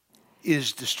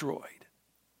 is destroyed.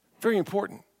 Very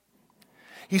important.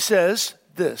 He says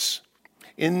this,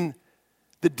 in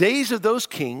the days of those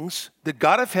kings, the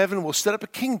God of heaven will set up a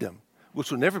kingdom which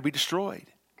will never be destroyed.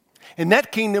 And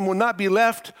that kingdom will not be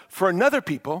left for another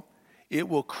people. It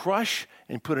will crush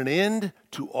and put an end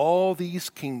to all these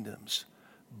kingdoms,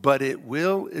 but it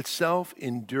will itself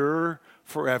endure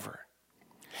forever.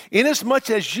 Inasmuch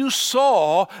as you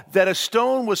saw that a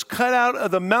stone was cut out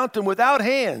of the mountain without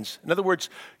hands. In other words,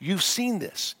 you've seen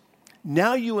this.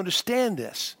 Now you understand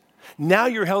this. Now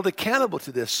you're held accountable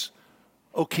to this,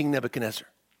 O King Nebuchadnezzar.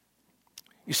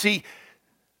 You see,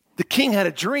 the king had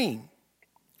a dream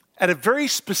at a very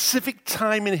specific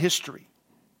time in history.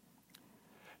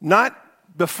 Not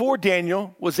before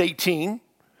Daniel was 18,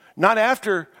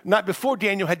 not before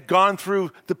Daniel had gone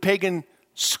through the pagan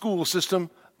school system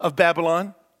of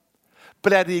Babylon,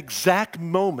 but at the exact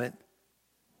moment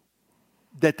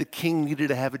that the king needed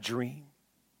to have a dream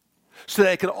so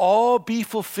that it could all be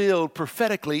fulfilled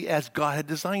prophetically as God had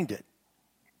designed it.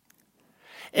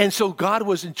 And so God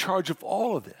was in charge of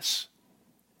all of this.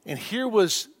 And here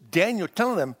was Daniel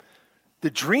telling them, the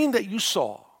dream that you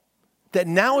saw, that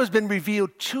now has been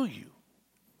revealed to you,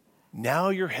 now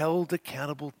you're held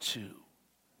accountable to.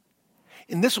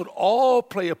 And this would all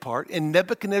play a part in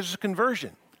Nebuchadnezzar's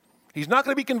conversion. He's not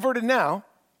going to be converted now,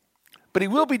 but he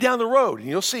will be down the road, and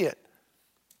you'll see it.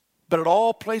 But it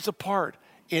all plays a part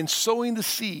in sowing the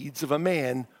seeds of a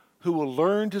man who will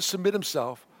learn to submit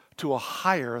himself to a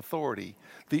higher authority,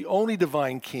 the only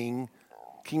divine king,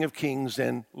 King of kings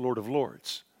and Lord of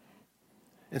lords.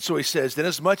 And so he says, then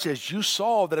as much as you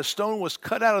saw that a stone was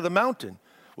cut out of the mountain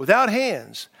without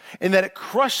hands, and that it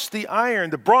crushed the iron,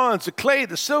 the bronze, the clay,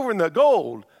 the silver, and the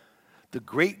gold, the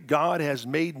great God has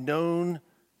made known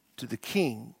to the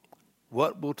king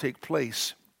what will take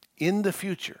place in the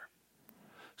future.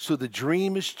 So the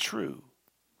dream is true,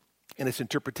 and its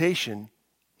interpretation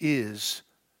is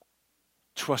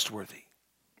trustworthy.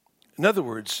 In other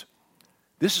words,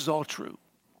 this is all true.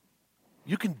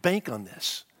 You can bank on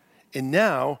this. And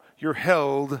now you're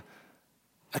held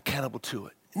accountable to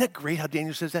it. Isn't that great how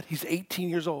Daniel says that? He's 18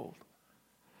 years old.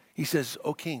 He says,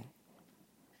 O king,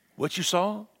 what you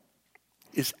saw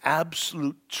is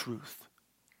absolute truth.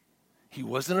 He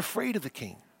wasn't afraid of the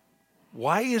king.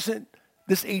 Why isn't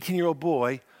this 18-year-old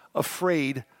boy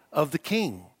afraid of the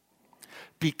king?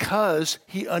 Because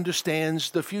he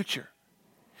understands the future.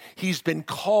 He's been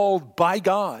called by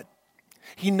God.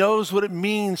 He knows what it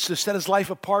means to set his life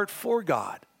apart for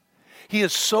God. He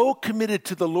is so committed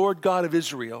to the Lord God of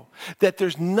Israel that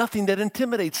there's nothing that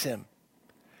intimidates him.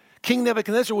 King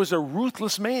Nebuchadnezzar was a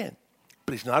ruthless man,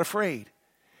 but he's not afraid.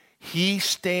 He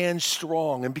stands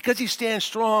strong. And because he stands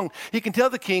strong, he can tell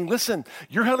the king, listen,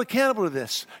 you're held accountable to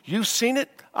this. You've seen it.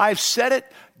 I've said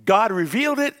it. God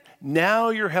revealed it. Now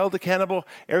you're held accountable.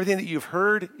 Everything that you've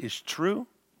heard is true.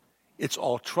 It's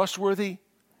all trustworthy.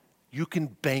 You can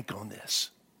bank on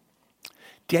this.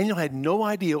 Daniel had no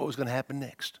idea what was going to happen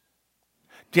next.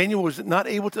 Daniel was not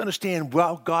able to understand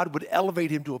how God would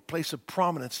elevate him to a place of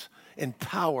prominence and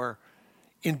power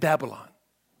in Babylon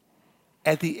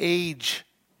at the age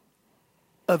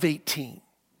of 18.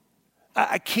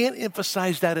 I can't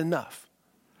emphasize that enough.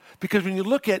 Because when you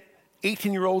look at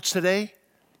 18-year-olds today,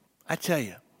 I tell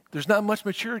you, there's not much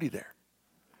maturity there.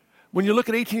 When you look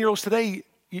at 18-year-olds today,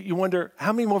 you wonder,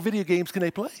 how many more video games can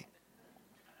they play?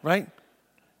 Right?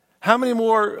 How many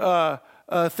more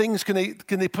things can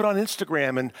they put on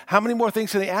Instagram, and how many more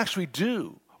things can they actually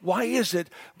do? Why is it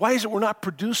we're not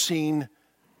producing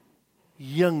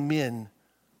young men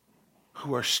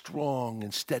who are strong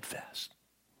and steadfast?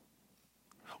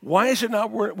 Why is it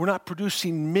we're not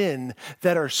producing men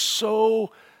that are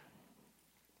so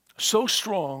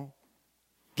strong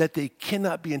that they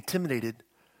cannot be intimidated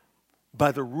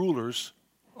by the rulers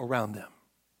around them?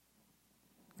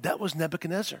 That was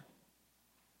Nebuchadnezzar.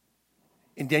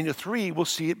 In Daniel 3, we'll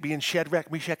see it being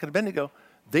Shadrach, Meshach, and Abednego.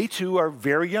 They too are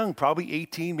very young, probably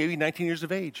 18, maybe 19 years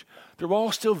of age. They're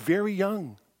all still very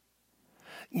young,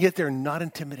 yet they're not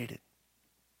intimidated.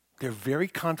 They're very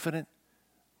confident.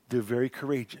 They're very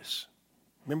courageous.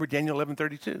 Remember Daniel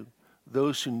 11:32.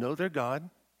 Those who know their God,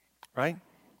 right,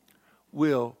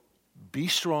 will be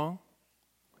strong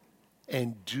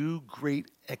and do great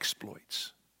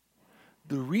exploits.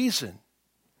 The reason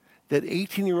that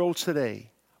 18-year-olds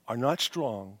today are not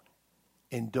strong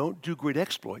and don't do great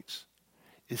exploits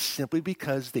is simply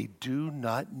because they do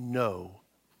not know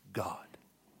God.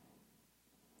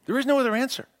 There is no other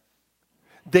answer.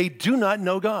 They do not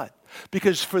know God.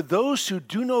 Because for those who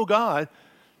do know God,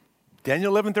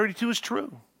 Daniel 11:32 is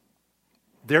true.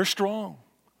 They're strong.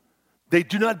 They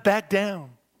do not back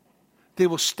down. They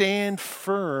will stand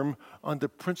firm on the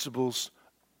principles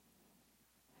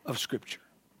of Scripture.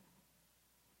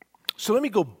 So let me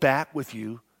go back with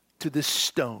you to this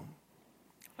stone.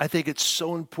 I think it's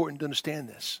so important to understand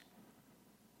this.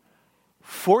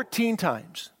 14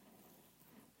 times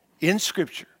in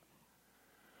Scripture,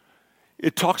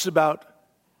 it talks about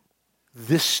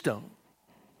this stone.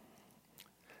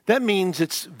 That means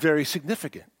it's very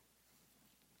significant.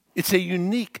 It's a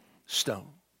unique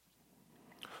stone.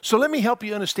 So let me help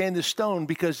you understand this stone,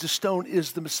 because the stone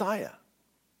is the Messiah.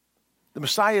 The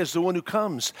Messiah is the one who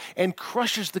comes and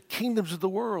crushes the kingdoms of the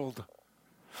world.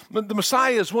 The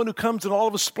Messiah is one who comes in all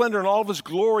of his splendor and all of his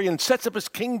glory and sets up his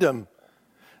kingdom.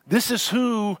 This is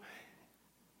who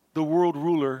the world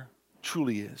ruler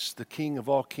truly is, the King of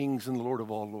all kings and the Lord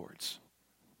of all lords.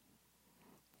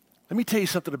 Let me tell you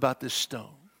something about this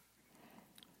stone.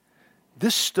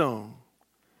 This stone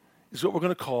is what we're going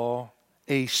to call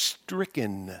a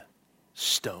stricken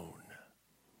stone.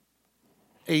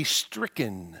 A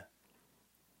stricken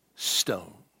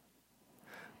stone.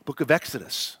 Book of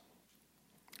Exodus,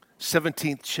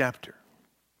 17th chapter.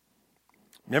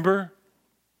 Remember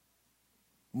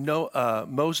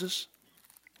Moses,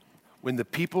 when the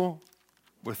people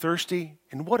were thirsty,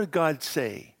 and what did God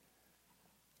say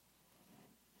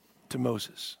to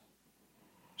Moses?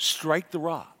 Strike the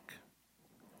rock,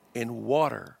 and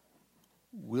water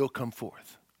will come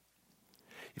forth.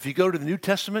 If you go to the New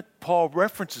Testament, Paul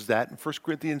references that in 1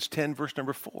 Corinthians 10, verse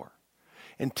number 4,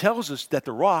 and tells us that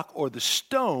the rock or the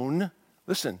stone,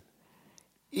 listen,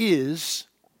 is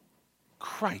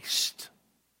Christ.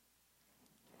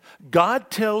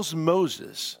 God tells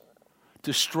Moses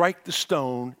to strike the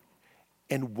stone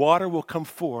and water will come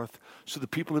forth so the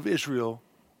people of Israel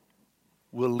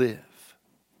will live.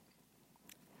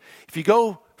 If you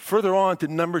go further on to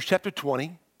Numbers chapter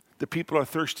 20, the people are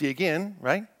thirsty again,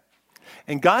 right?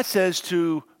 And God says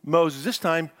to Moses, this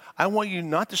time, I want you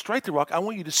not to strike the rock, I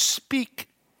want you to speak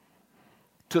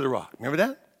to the rock. Remember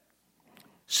that?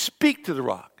 Speak to the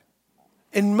rock.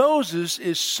 And Moses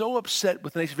is so upset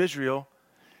with the nation of Israel,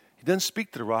 he doesn't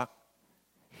speak to the rock,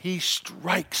 he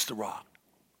strikes the rock.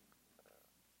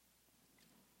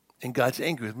 And God's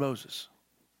angry with Moses.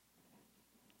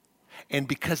 And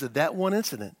because of that one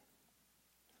incident,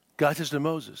 God says to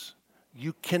Moses,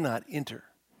 you cannot enter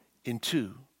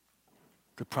into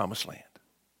the promised land.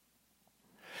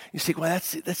 You say, well,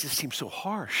 that just seems so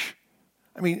harsh.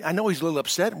 I mean, I know he's a little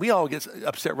upset. We all get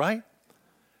upset, right?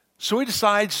 So he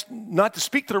decides not to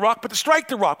speak to the rock, but to strike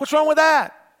the rock. What's wrong with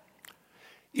that?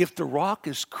 If the rock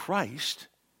is Christ,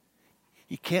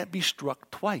 he can't be struck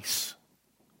twice.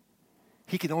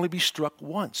 He can only be struck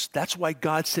once. That's why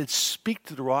God said, speak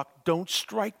to the rock, don't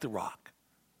strike the rock.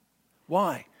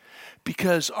 Why?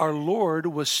 Because our Lord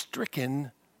was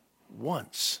stricken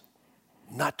once,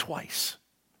 not twice,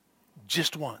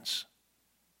 just once.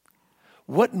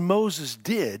 What Moses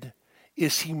did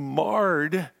is he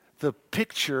marred the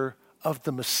picture of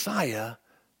the Messiah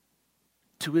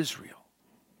to Israel.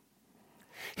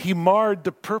 He marred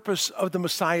the purpose of the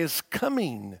Messiah's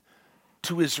coming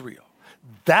to Israel.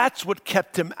 That's what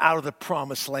kept him out of the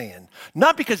promised land.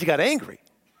 Not because he got angry,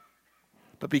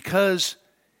 but because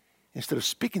instead of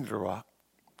speaking to the rock,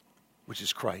 which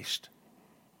is Christ,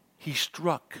 he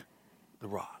struck the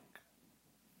rock.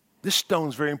 This stone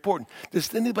is very important.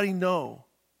 Does anybody know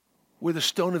where the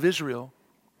stone of Israel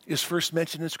is first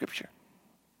mentioned in Scripture?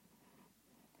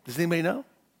 Does anybody know?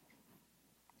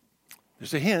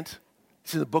 There's a hint.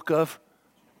 It's in the book of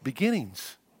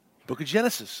beginnings, book of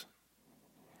Genesis.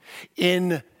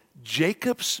 In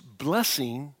Jacob's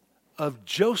blessing of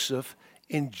Joseph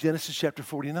in Genesis chapter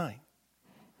 49.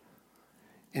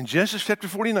 In Genesis chapter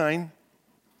 49,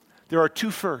 there are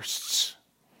two firsts.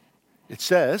 It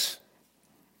says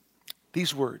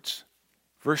these words,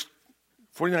 verse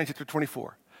 49, chapter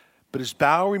 24. But his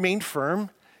bow remained firm,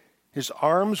 his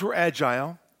arms were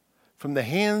agile, from the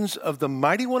hands of the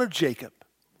mighty one of Jacob.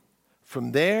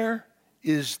 From there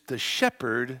is the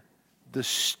shepherd, the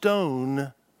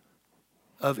stone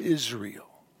of Israel.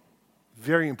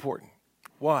 Very important.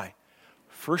 Why?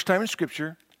 First time in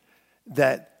Scripture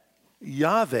that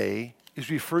Yahweh is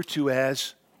referred to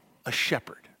as a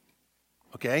shepherd.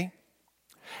 Okay?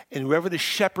 And whoever the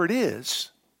shepherd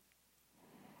is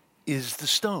the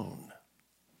stone.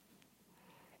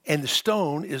 And the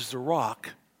stone is the rock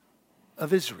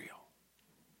of Israel.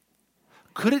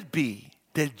 Could it be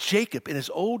that Jacob in his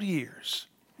old years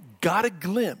got a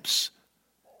glimpse,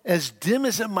 as dim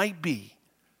as it might be,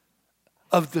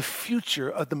 of the future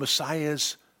of the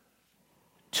Messiah's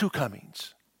two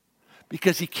comings?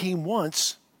 Because he came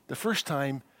once, the first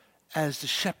time, as the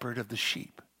shepherd of the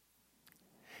sheep.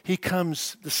 He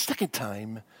comes the second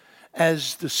time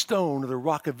as the stone or the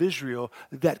rock of Israel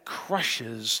that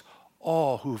crushes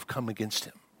all who have come against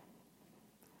him.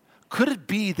 Could it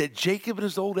be that Jacob in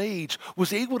his old age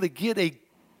was able to get a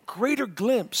greater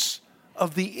glimpse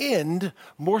of the end,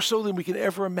 more so than we can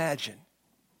ever imagine?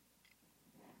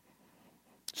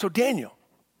 So Daniel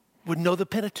would know the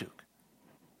Pentateuch.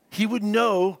 He would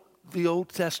know the Old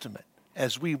Testament,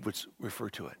 as we would refer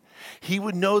to it. He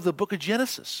would know the book of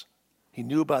Genesis. He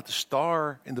knew about the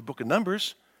star in the book of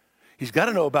Numbers. He's got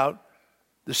to know about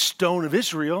the stone of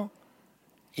Israel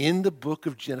in the book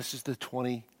of Genesis, the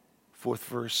 24th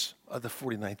verse of the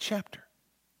 49th chapter.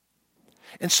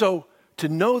 And so to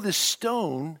know this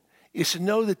stone is to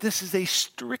know that this is a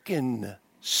stricken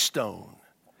stone.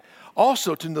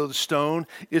 Also to know the stone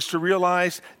is to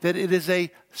realize that it is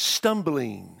a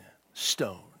stumbling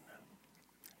stone.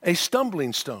 A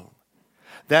stumbling stone.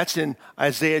 That's in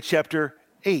Isaiah chapter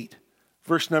 8,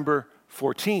 verse number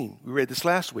 14. We read this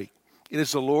last week. It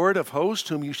is the Lord of hosts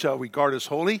whom you shall regard as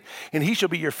holy, and he shall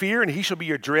be your fear, and he shall be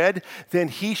your dread. Then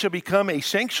he shall become a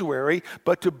sanctuary,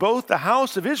 but to both the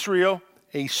house of Israel,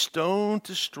 a stone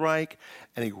to strike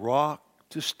and a rock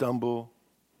to stumble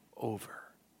over.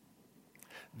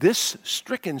 This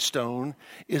stricken stone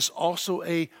is also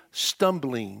a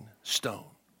stumbling stone.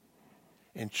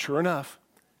 And sure enough,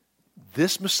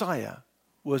 this Messiah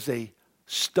was a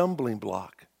stumbling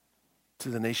block to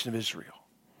the nation of Israel.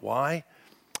 Why?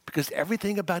 Because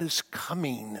everything about his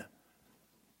coming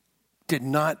did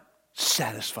not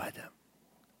satisfy them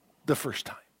the first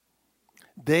time.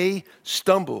 They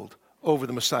stumbled over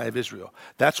the Messiah of Israel.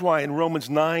 That's why in Romans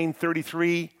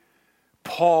 9:33,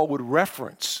 Paul would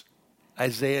reference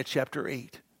Isaiah chapter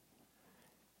 8,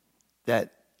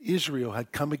 that Israel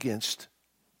had come against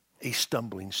a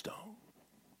stumbling stone.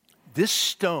 This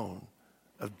stone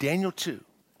of Daniel 2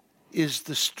 is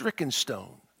the stricken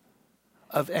stone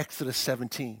of Exodus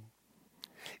 17.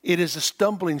 It is a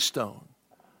stumbling stone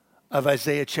of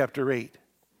Isaiah chapter 8.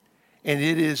 And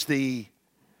it is the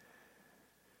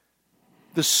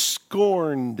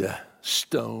scorned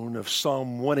stone of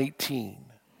Psalm 118,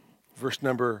 verse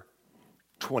number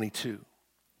 22.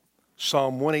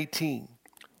 Psalm 118,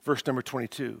 verse number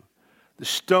 22. The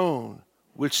stone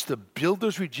which the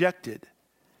builders rejected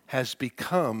has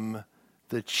become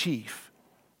the chief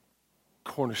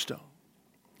cornerstone.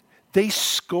 They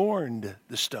scorned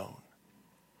the stone.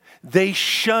 They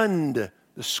shunned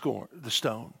the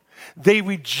stone. They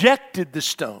rejected the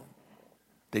stone.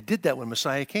 They did that when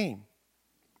Messiah came.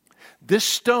 This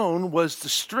stone was the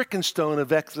stricken stone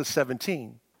of Exodus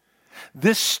 17.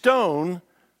 This stone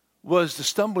was the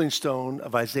stumbling stone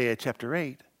of Isaiah chapter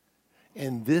 8.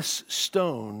 And this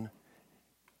stone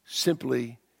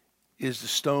simply is the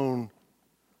stone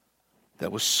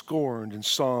that was scorned in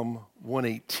Psalm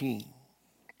 118.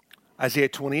 Isaiah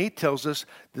 28 tells us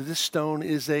that this stone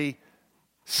is a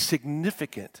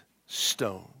significant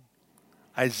stone.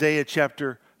 Isaiah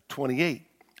chapter 28.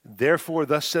 Therefore,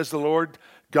 thus says the Lord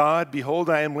God, behold,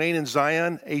 I am laying in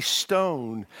Zion a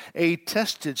stone, a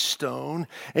tested stone,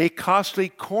 a costly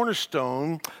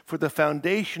cornerstone for the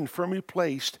foundation firmly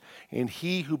placed, and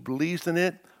he who believes in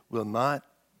it will not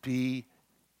be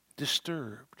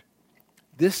disturbed.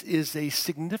 This is a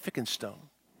significant stone.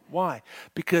 Why?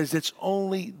 Because it's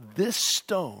only this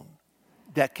stone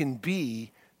that can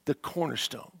be the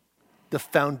cornerstone, the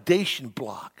foundation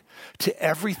block to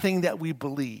everything that we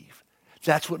believe.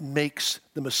 That's what makes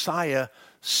the Messiah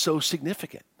so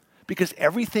significant, because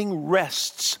everything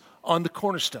rests on the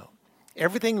cornerstone.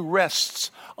 Everything rests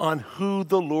on who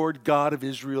the Lord God of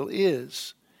Israel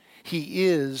is. He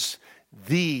is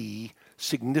the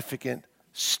significant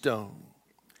stone.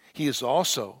 He's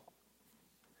also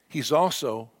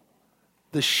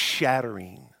the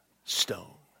shattering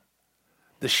stone.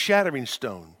 The shattering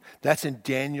stone. That's in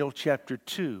Daniel chapter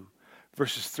 2,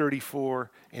 verses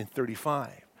 34 and 35.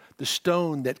 The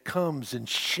stone that comes and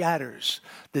shatters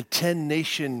the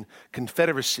 10-nation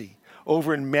confederacy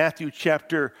Over in Matthew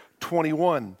chapter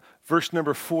 21, verse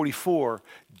number 44,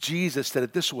 Jesus said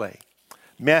it this way.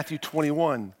 Matthew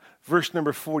 21, verse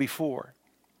number 44.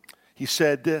 He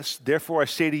said this, "Therefore I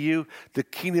say to you, the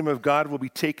kingdom of God will be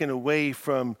taken away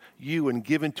from you and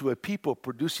given to a people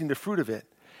producing the fruit of it.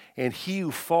 And he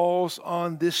who falls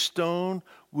on this stone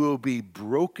will be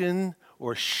broken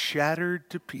or shattered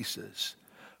to pieces.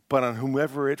 But on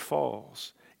whomever it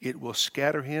falls, it will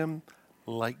scatter him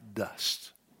like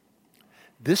dust."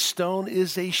 This stone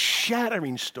is a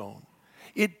shattering stone.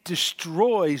 It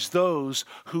destroys those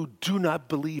who do not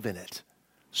believe in it.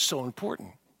 So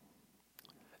important.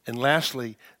 And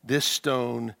lastly, this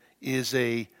stone is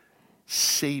a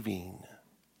saving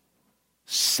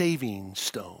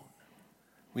stone.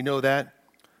 We know that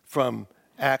from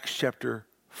Acts chapter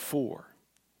 4.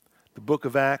 The book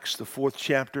of Acts, the 4th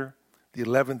chapter, the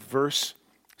 11th verse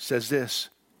says this,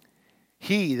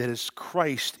 "He, that is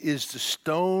Christ, is the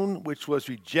stone which was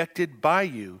rejected by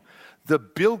you, the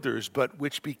builders, but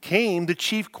which became the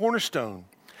chief cornerstone.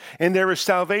 And there is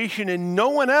salvation in no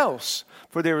one else,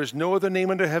 for there is no other name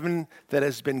under heaven that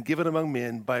has been given among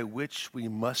men by which we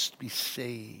must be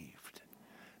saved."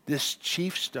 This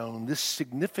chief stone, this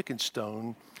significant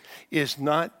stone, is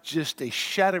not just a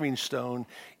shattering stone,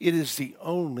 it is the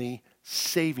only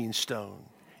saving stone.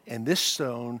 And this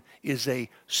stone is a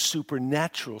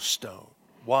supernatural stone.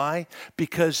 Why?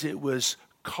 Because it was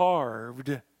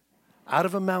carved out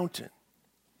of a mountain,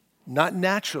 not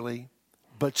naturally,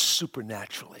 but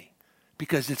supernaturally,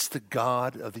 because it's the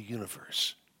God of the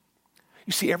universe.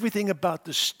 You see, everything about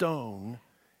the stone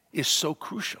is so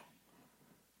crucial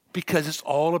because it's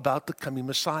all about the coming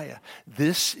Messiah.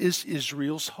 This is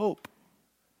Israel's hope.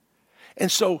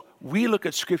 And so we look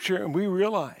at Scripture and we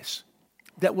realize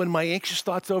that when my anxious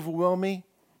thoughts overwhelm me,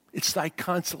 it's thy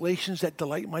consolations that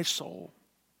delight my soul.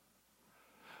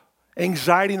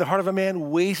 Anxiety in the heart of a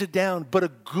man weighs it down, but a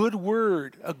good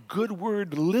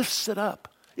word lifts it up.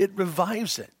 It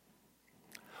revives it.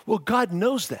 Well, God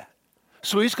knows that.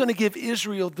 So he's going to give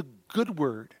Israel the good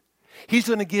word. He's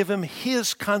going to give them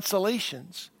his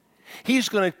consolations. He's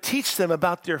going to teach them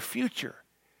about their future.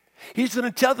 He's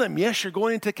going to tell them, yes, you're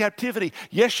going into captivity.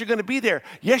 Yes, you're going to be there.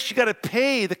 Yes, you got to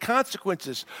pay the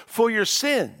consequences for your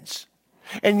sins.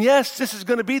 And yes, this is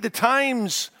going to be the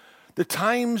times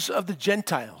of the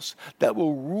Gentiles that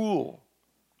will rule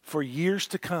for years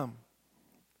to come.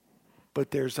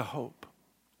 But there's a hope.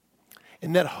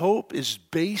 And that hope is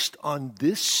based on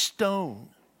this stone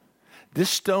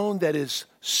that is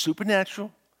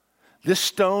supernatural, this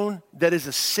stone that is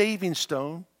a saving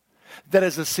stone, that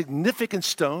is a significant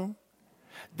stone,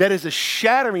 that is a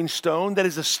shattering stone, that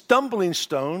is a stumbling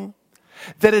stone,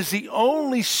 that is the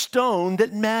only stone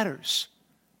that matters.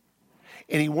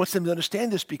 And he wants them to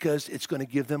understand this because it's going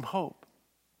to give them hope.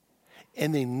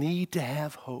 And they need to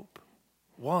have hope.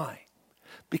 Why?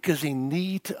 Because they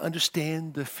need to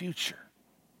understand the future.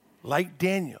 Like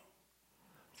Daniel,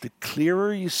 the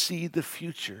clearer you see the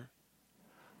future,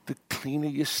 the cleaner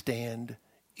you stand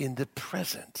in the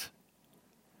present.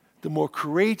 The more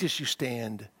courageous you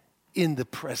stand in the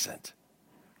present.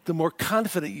 The more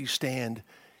confident you stand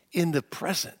in the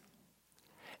present.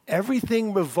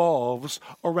 Everything revolves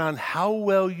around how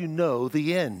well you know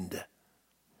the end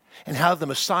and how the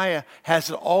Messiah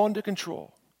has it all under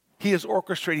control. He is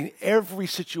orchestrating every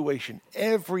situation,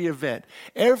 every event.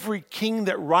 Every king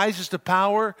that rises to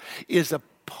power is a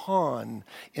pawn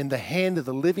in the hand of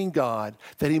the living God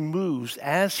that he moves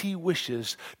as he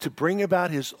wishes to bring about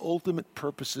his ultimate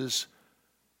purposes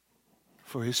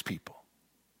for his people.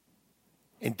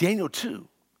 And Daniel 2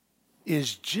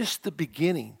 is just the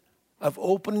beginning of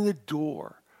opening the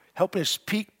door, helping us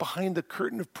peek behind the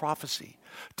curtain of prophecy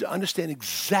to understand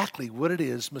exactly what it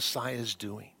is Messiah is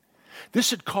doing. This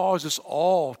should cause us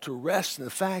all to rest in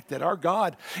the fact that our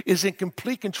God is in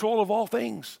complete control of all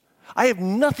things. I have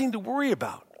nothing to worry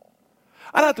about.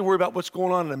 I don't have to worry about what's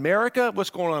going on in America, what's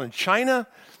going on in China.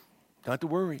 Don't have to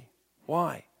worry.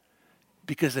 Why?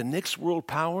 Because the next world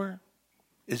power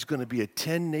is going to be a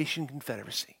 10-nation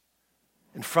confederacy.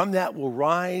 And from that will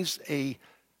rise a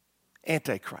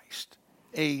Antichrist,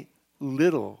 a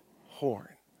little horn.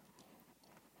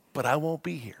 But I won't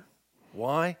be here.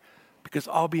 Why? Because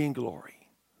I'll be in glory.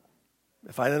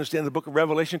 If I understand the book of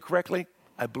Revelation correctly,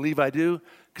 I believe I do,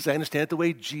 because I understand it the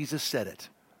way Jesus said it.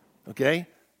 Okay?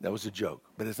 That was a joke,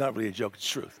 but it's not really a joke, it's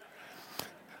truth.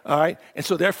 All right? And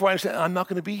so therefore I understand I'm not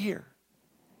going to be here.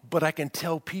 But I can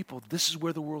tell people this is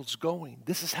where the world's going.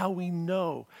 This is how we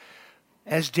know.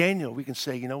 As Daniel, we can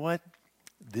say, you know what?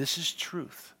 This is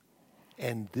truth.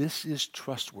 And this is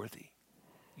trustworthy.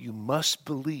 You must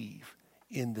believe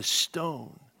in the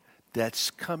stone that's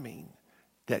coming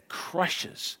that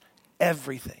crushes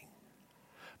everything,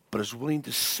 but is willing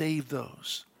to save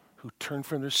those who turn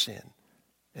from their sin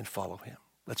and follow him.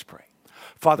 Let's pray.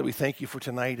 Father, we thank you for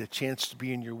tonight, a chance to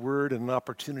be in your word and an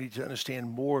opportunity to understand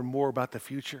more and more about the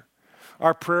future.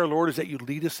 Our prayer, Lord, is that you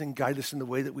lead us and guide us in the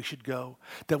way that we should go,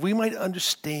 that we might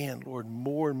understand, Lord,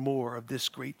 more and more of this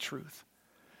great truth.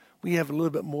 We have a little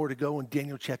bit more to go in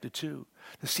Daniel chapter 2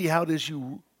 to see how it is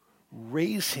you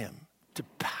raise him to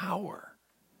power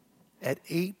at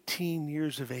 18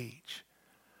 years of age.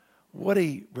 What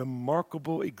a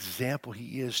remarkable example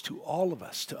he is to all of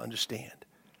us to understand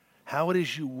how it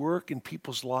is you work in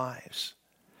people's lives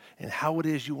and how it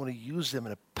is you want to use them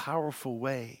in a powerful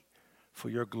way for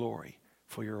your glory,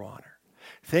 for your honor.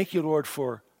 Thank you, Lord,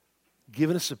 for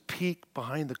giving us a peek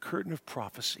behind the curtain of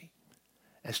prophecy.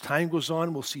 As time goes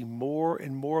on, we'll see more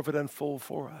and more of it unfold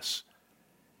for us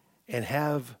and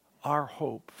have our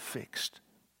hope fixed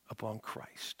upon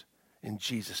Christ. In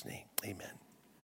Jesus' name, amen.